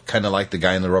that looked kind of like the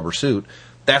guy in the rubber suit,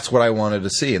 that's what I wanted to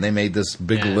see. And they made this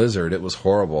big lizard. It was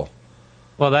horrible.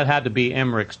 Well, that had to be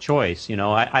Emmerich's choice.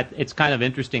 It's kind of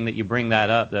interesting that you bring that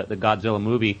up, the Godzilla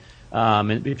movie.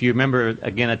 If you remember,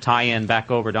 again, a tie-in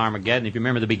back over to Armageddon. If you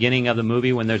remember the beginning of the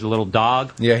movie when there's a little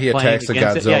dog. Yeah, he attacks the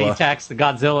Godzilla. Yeah, he attacks the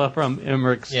Godzilla from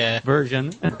Emmerich's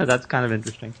version. That's kind of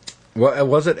interesting. Well,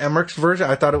 was it Emmerich's version?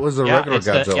 I thought it was the regular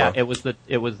Godzilla. I think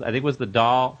it was the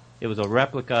doll. It was a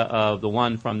replica of the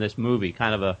one from this movie,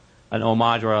 kind of an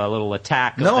homage or a little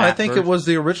attack. No, I think it was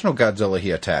the original Godzilla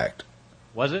he attacked.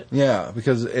 Was it? Yeah,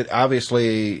 because it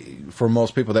obviously, for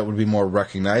most people, that would be more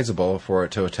recognizable for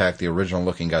it to attack the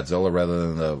original-looking Godzilla rather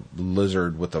than the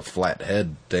lizard with the flat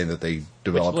head thing that they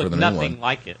developed for the new one. Nothing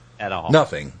like it at all.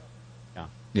 Nothing.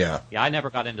 Yeah, I never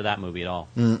got into that movie at all.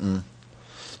 Mm-mm.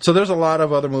 So there's a lot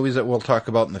of other movies that we'll talk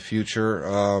about in the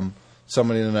future.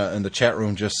 Somebody in the chat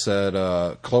room just said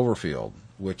Cloverfield,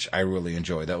 which I really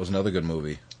enjoyed. That was another good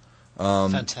movie.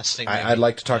 Fantastic movie. I'd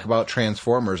like to talk about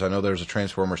Transformers. I know there's a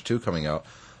Transformers 2 coming out.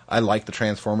 I like the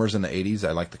Transformers in the 80s.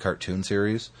 I like the cartoon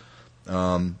series.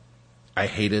 I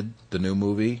hated the new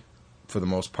movie for the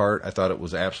most part. I thought it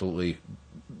was absolutely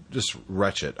just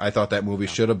wretched. I thought that movie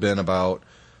should have been about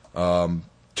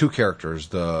two characters,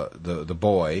 the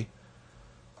boy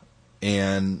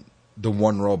and the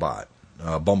one robot,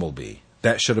 Bumblebee.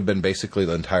 That should have been basically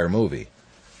the entire movie.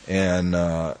 And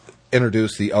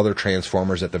introduce the other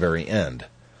Transformers at the very end.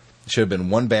 It should have been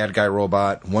one bad guy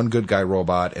robot, one good guy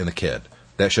robot, and the kid.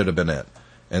 That should have been it.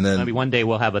 And then maybe one day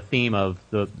we'll have a theme of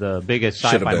the biggest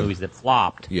Should have sci-fi been. movies that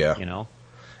flopped. Yeah. You know.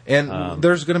 And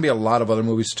there's going to be a lot of other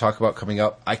movies to talk about coming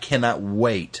up. I cannot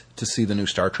wait to see the new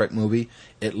Star Trek movie.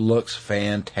 It looks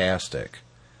fantastic.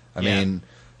 I mean...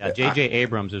 Yeah, J.J.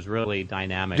 Abrams is really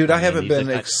dynamic. Dude, I haven't he's been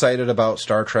the- excited about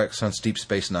Star Trek since Deep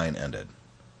Space Nine ended.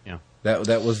 Yeah.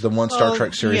 That was the one Star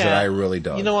Trek series that I really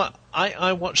dug. You know what?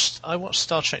 I watched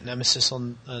Star Trek Nemesis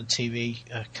on TV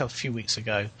a few weeks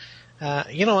ago.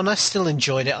 And I still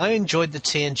enjoyed it. I enjoyed the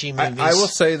TNG movies. I will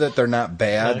say that they're not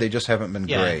bad. No. They just haven't been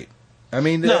Yeah. great. I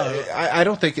mean, No. I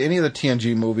don't think any of the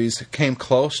TNG movies came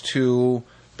close to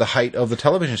the height of the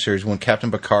television series when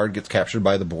Captain Picard gets captured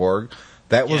by the Borg.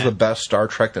 That was Yeah. the best Star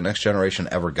Trek The Next Generation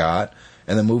ever got,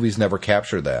 and the movies never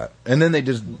captured that. And then they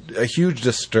did a huge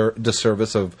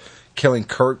disservice of killing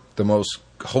Kirk the most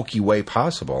hokey way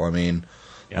possible. I mean,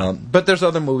 but there's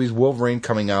other movies. Wolverine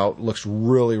coming out looks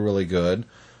really, really good.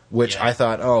 Which Yeah. I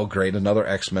thought, oh great, another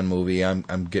X-Men movie. I'm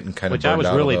getting kind of Which I burned was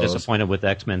out really of those. disappointed with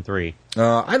X-Men 3.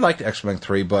 I liked X-Men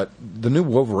 3, but the new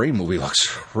Wolverine movie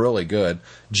looks really good.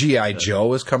 G.I.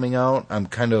 Joe is coming out. I'm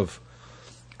kind of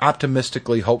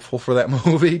optimistically hopeful for that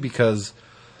movie because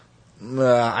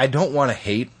I don't want to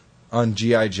hate on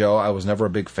G.I. Joe. I was never a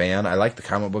big fan. I like the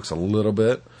comic books a little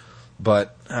bit,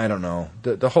 but I don't know.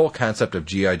 The whole concept of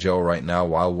G.I. Joe right now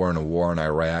while we're in a war in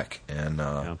Iraq, and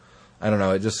I don't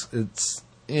know.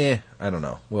 I don't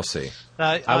know. We'll see.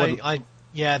 What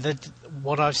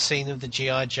I've seen of the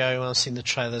G.I. Joe, I've seen the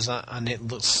trailers, and it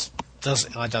looks.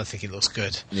 I don't think it looks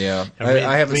good. Yeah, It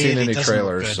I haven't seen really any doesn't look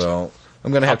trailers, good. so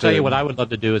I'm going to have I'll tell to. you what I would love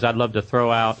to do is I'd love to throw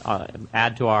out,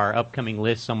 add to our upcoming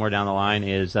list somewhere down the line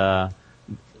is the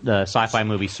sci-fi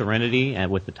movie Serenity, and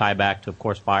with the tie back to, of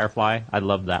course, Firefly. I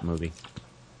love that movie.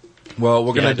 Well,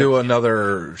 we're going Yeah, to do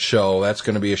another show. That's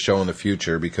going to be a show in the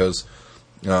future because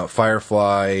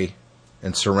Firefly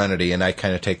and Serenity, and I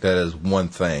kind of take that as one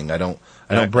thing. I don't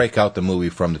break out the movie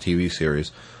from the TV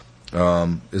series.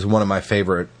 Is one of my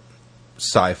favorite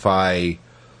sci-fi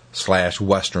 /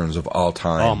 westerns of all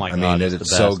time. Oh, my God, it's it's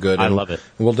the so best. good. I And love it.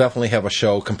 We'll definitely have a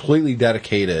show completely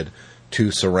dedicated to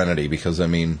Serenity because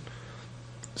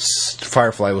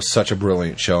Firefly was such a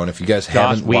brilliant show, and if you guys Joss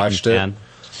haven't Whedon, watched it, man.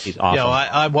 He's awesome.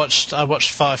 I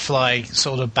watched Firefly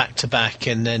sort of back to back,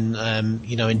 and then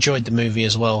enjoyed the movie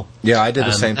as well. yeah, I did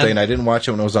the same thing. and- I didn't watch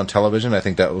it when it was on television. I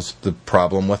think that was the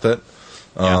problem with it.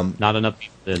 Not enough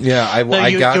people did. Yeah, I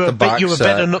got the box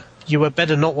set. You were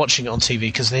better not watching it on TV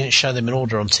because they didn't show them in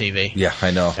order on TV. Yeah,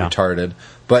 I know, Yeah. retarded.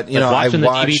 But I watching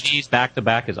watched. the DVDs back to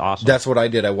back is awesome. That's what I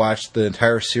did. I watched the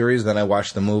entire series, then I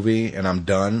watched the movie, and I'm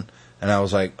done. And I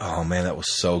was like, oh man, that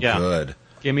was so Yeah. good.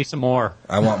 Give me some more.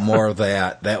 I want more of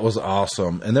that. That was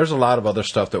awesome. And there's a lot of other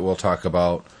stuff that we'll talk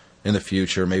about in the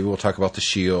future. Maybe we'll talk about the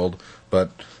Shield,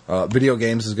 but video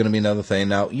games is going to be another thing.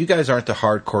 Now, you guys aren't the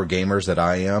hardcore gamers that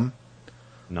I am.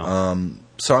 No.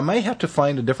 So I might have to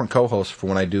find a different co-host for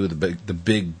when I do the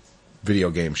big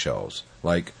video game shows.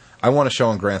 Like, I want a show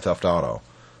on Grand Theft Auto.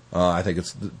 I think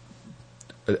it's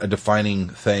a defining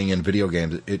thing in video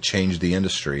games. It changed the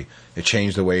industry. It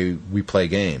changed the way we play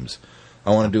games. I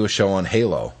want to do a show on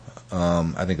Halo.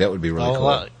 I think that would be really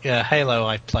cool. Yeah, Halo.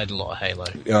 I played a lot of Halo.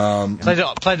 Played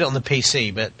it on the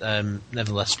PC, but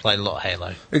nevertheless played a lot of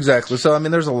Halo. Exactly. So,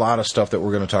 there's a lot of stuff that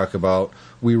we're going to talk about.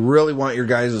 We really want your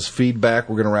guys' feedback.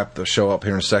 We're going to wrap the show up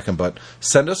here in a second, but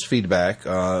send us feedback.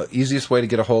 Easiest way to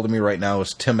get a hold of me right now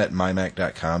is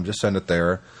tim@mymac.com. Just send it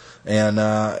there.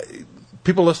 And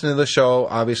people listening to this show,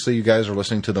 obviously you guys are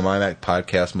listening to the MyMac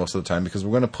podcast most of the time because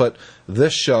we're going to put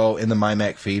this show in the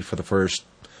MyMac feed for the first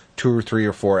 2 or 3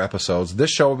 or 4 episodes.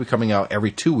 This show will be coming out every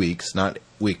 2 weeks, not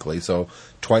weekly, so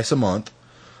twice a month.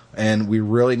 And we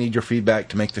really need your feedback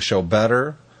to make the show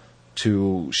better,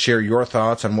 to share your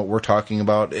thoughts on what we're talking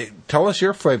about. Tell us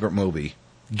your favorite movie,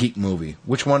 geek movie.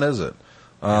 Which one is it?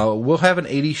 We'll have an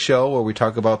 80s show where we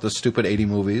talk about the stupid 80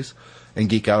 movies and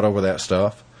geek out over that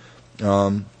stuff.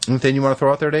 Anything you want to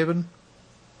throw out there, David?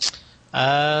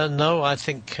 No, I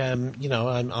think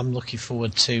I'm looking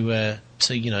forward to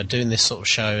doing this sort of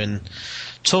show and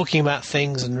talking about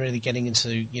things and really getting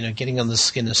into getting on the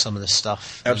skin of some of this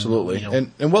stuff. Absolutely,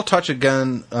 and we'll touch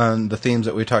again on the themes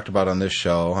that we talked about on this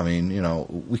show.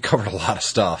 We covered a lot of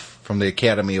stuff from the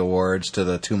Academy Awards to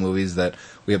the 2 movies that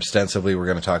we ostensibly were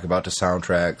going to talk about to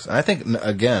soundtracks. And I think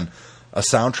again, a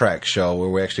soundtrack show where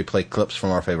we actually play clips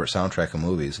from our favorite soundtrack of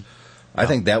movies. I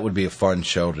think that would be a fun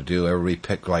show to do. Everybody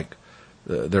pick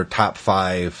their top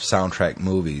 5 soundtrack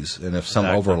movies, and if some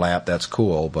overlap, that's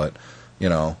cool. But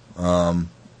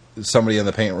somebody in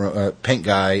the paint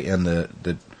guy in the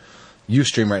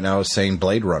Ustream right now is saying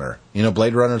Blade Runner.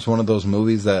 Blade Runner is one of those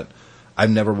movies that I've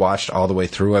never watched all the way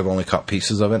through. I've only caught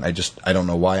pieces of it. I don't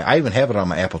know why. I even have it on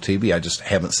my Apple TV. I just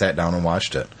haven't sat down and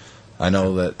watched it. I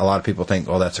know that a lot of people think,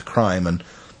 oh, that's a crime, and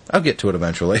I'll get to it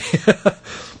eventually.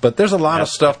 But there's a lot of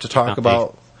stuff to talk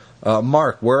about.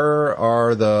 Mark, where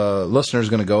are the listeners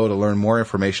going to go to learn more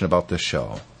information about this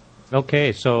show?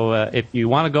 Okay, so if you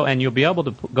want to go, and you'll be able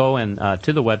to go in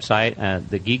to the website,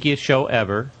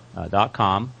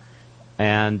 thegeekiestshowever.com,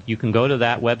 and you can go to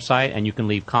that website and you can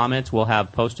leave comments. We'll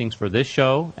have postings for this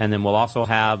show, and then we'll also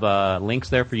have links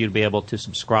there for you to be able to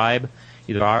subscribe,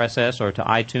 either RSS or to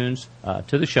iTunes,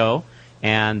 to the show.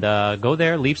 And go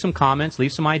there, leave some comments,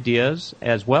 leave some ideas,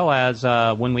 as well as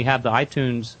when we have the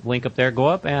iTunes link up there, go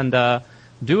up and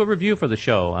do a review for the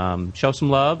show. Show some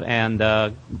love and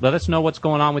let us know what's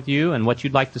going on with you and what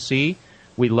you'd like to see.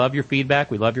 We love your feedback.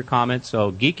 We love your comments.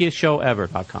 So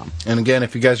geekiestshowever.com. And again,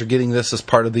 if you guys are getting this as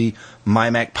part of the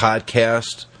MyMac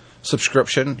Podcast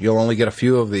subscription, you'll only get a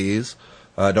few of these.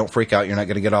 Don't freak out. You're not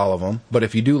going to get all of them. But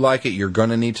if you do like it, you're going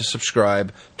to need to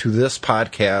subscribe to this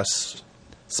podcast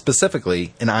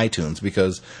specifically in iTunes,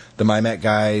 because the MyMac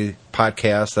Guy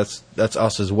podcast, that's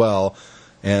us as well.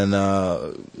 And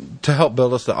to help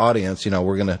build us the audience,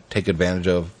 we're going to take advantage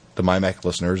of the MyMac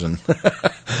listeners and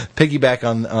piggyback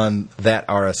on that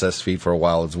RSS feed for a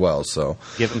while as well. So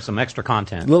give them some extra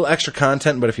content. A little extra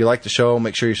content, but if you like the show,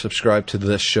 make sure you subscribe to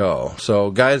this show. So,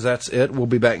 guys, that's it. We'll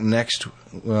be back next.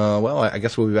 I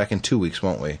guess we'll be back in 2 weeks,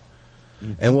 won't we?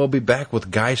 Mm-hmm. And we'll be back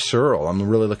with Guy Searle. I'm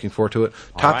really looking forward to it.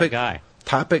 All right, Guy.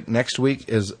 Topic next week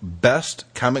is best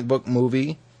comic book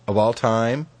movie of all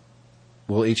time.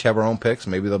 We'll each have our own picks.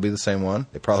 Maybe they'll be the same one.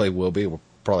 They probably will be. We'll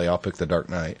probably all pick The Dark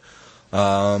Knight.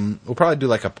 We'll probably do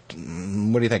what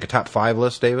do you think, a top 5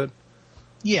 list, David?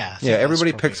 Yeah. Yeah,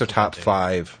 everybody picks their top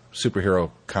 5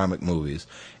 superhero comic movies.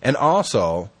 And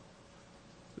also,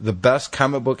 the best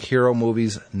comic book hero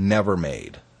movies never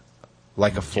made.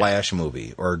 Like a Flash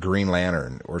movie or a Green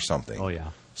Lantern or something. Oh, yeah.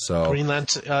 So Green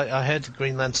Lantern, I heard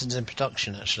Green Lantern's in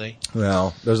production, actually.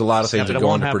 Well, there's a lot of things that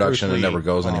go into production and never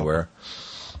goes anywhere.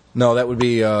 No, that would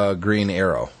be Green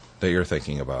Arrow that you're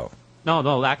thinking about.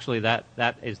 No, actually, that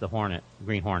is the Hornet,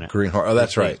 Green Hornet. Oh,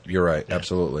 that's right. You're right. Yeah.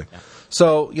 Absolutely. Yeah.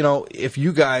 So, if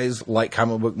you guys like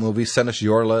comic book movies, send us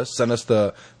your list. Send us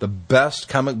the best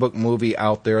comic book movie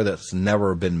out there that's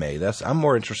never been made. I'm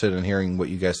more interested in hearing what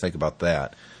you guys think about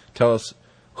that. Tell us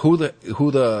who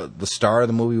the star of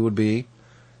the movie would be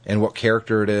and what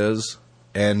character it is,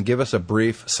 and give us a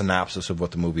brief synopsis of what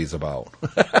the movie's about.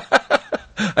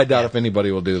 I doubt if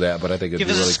anybody will do that, but I think it'd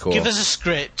be really cool. Give us a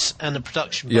script and a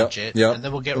production budget, and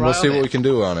then we'll get right on it. We'll see what we can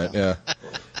do on it, yeah.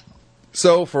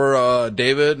 So for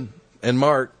David and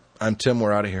Mark, I'm Tim.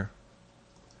 We're out of here.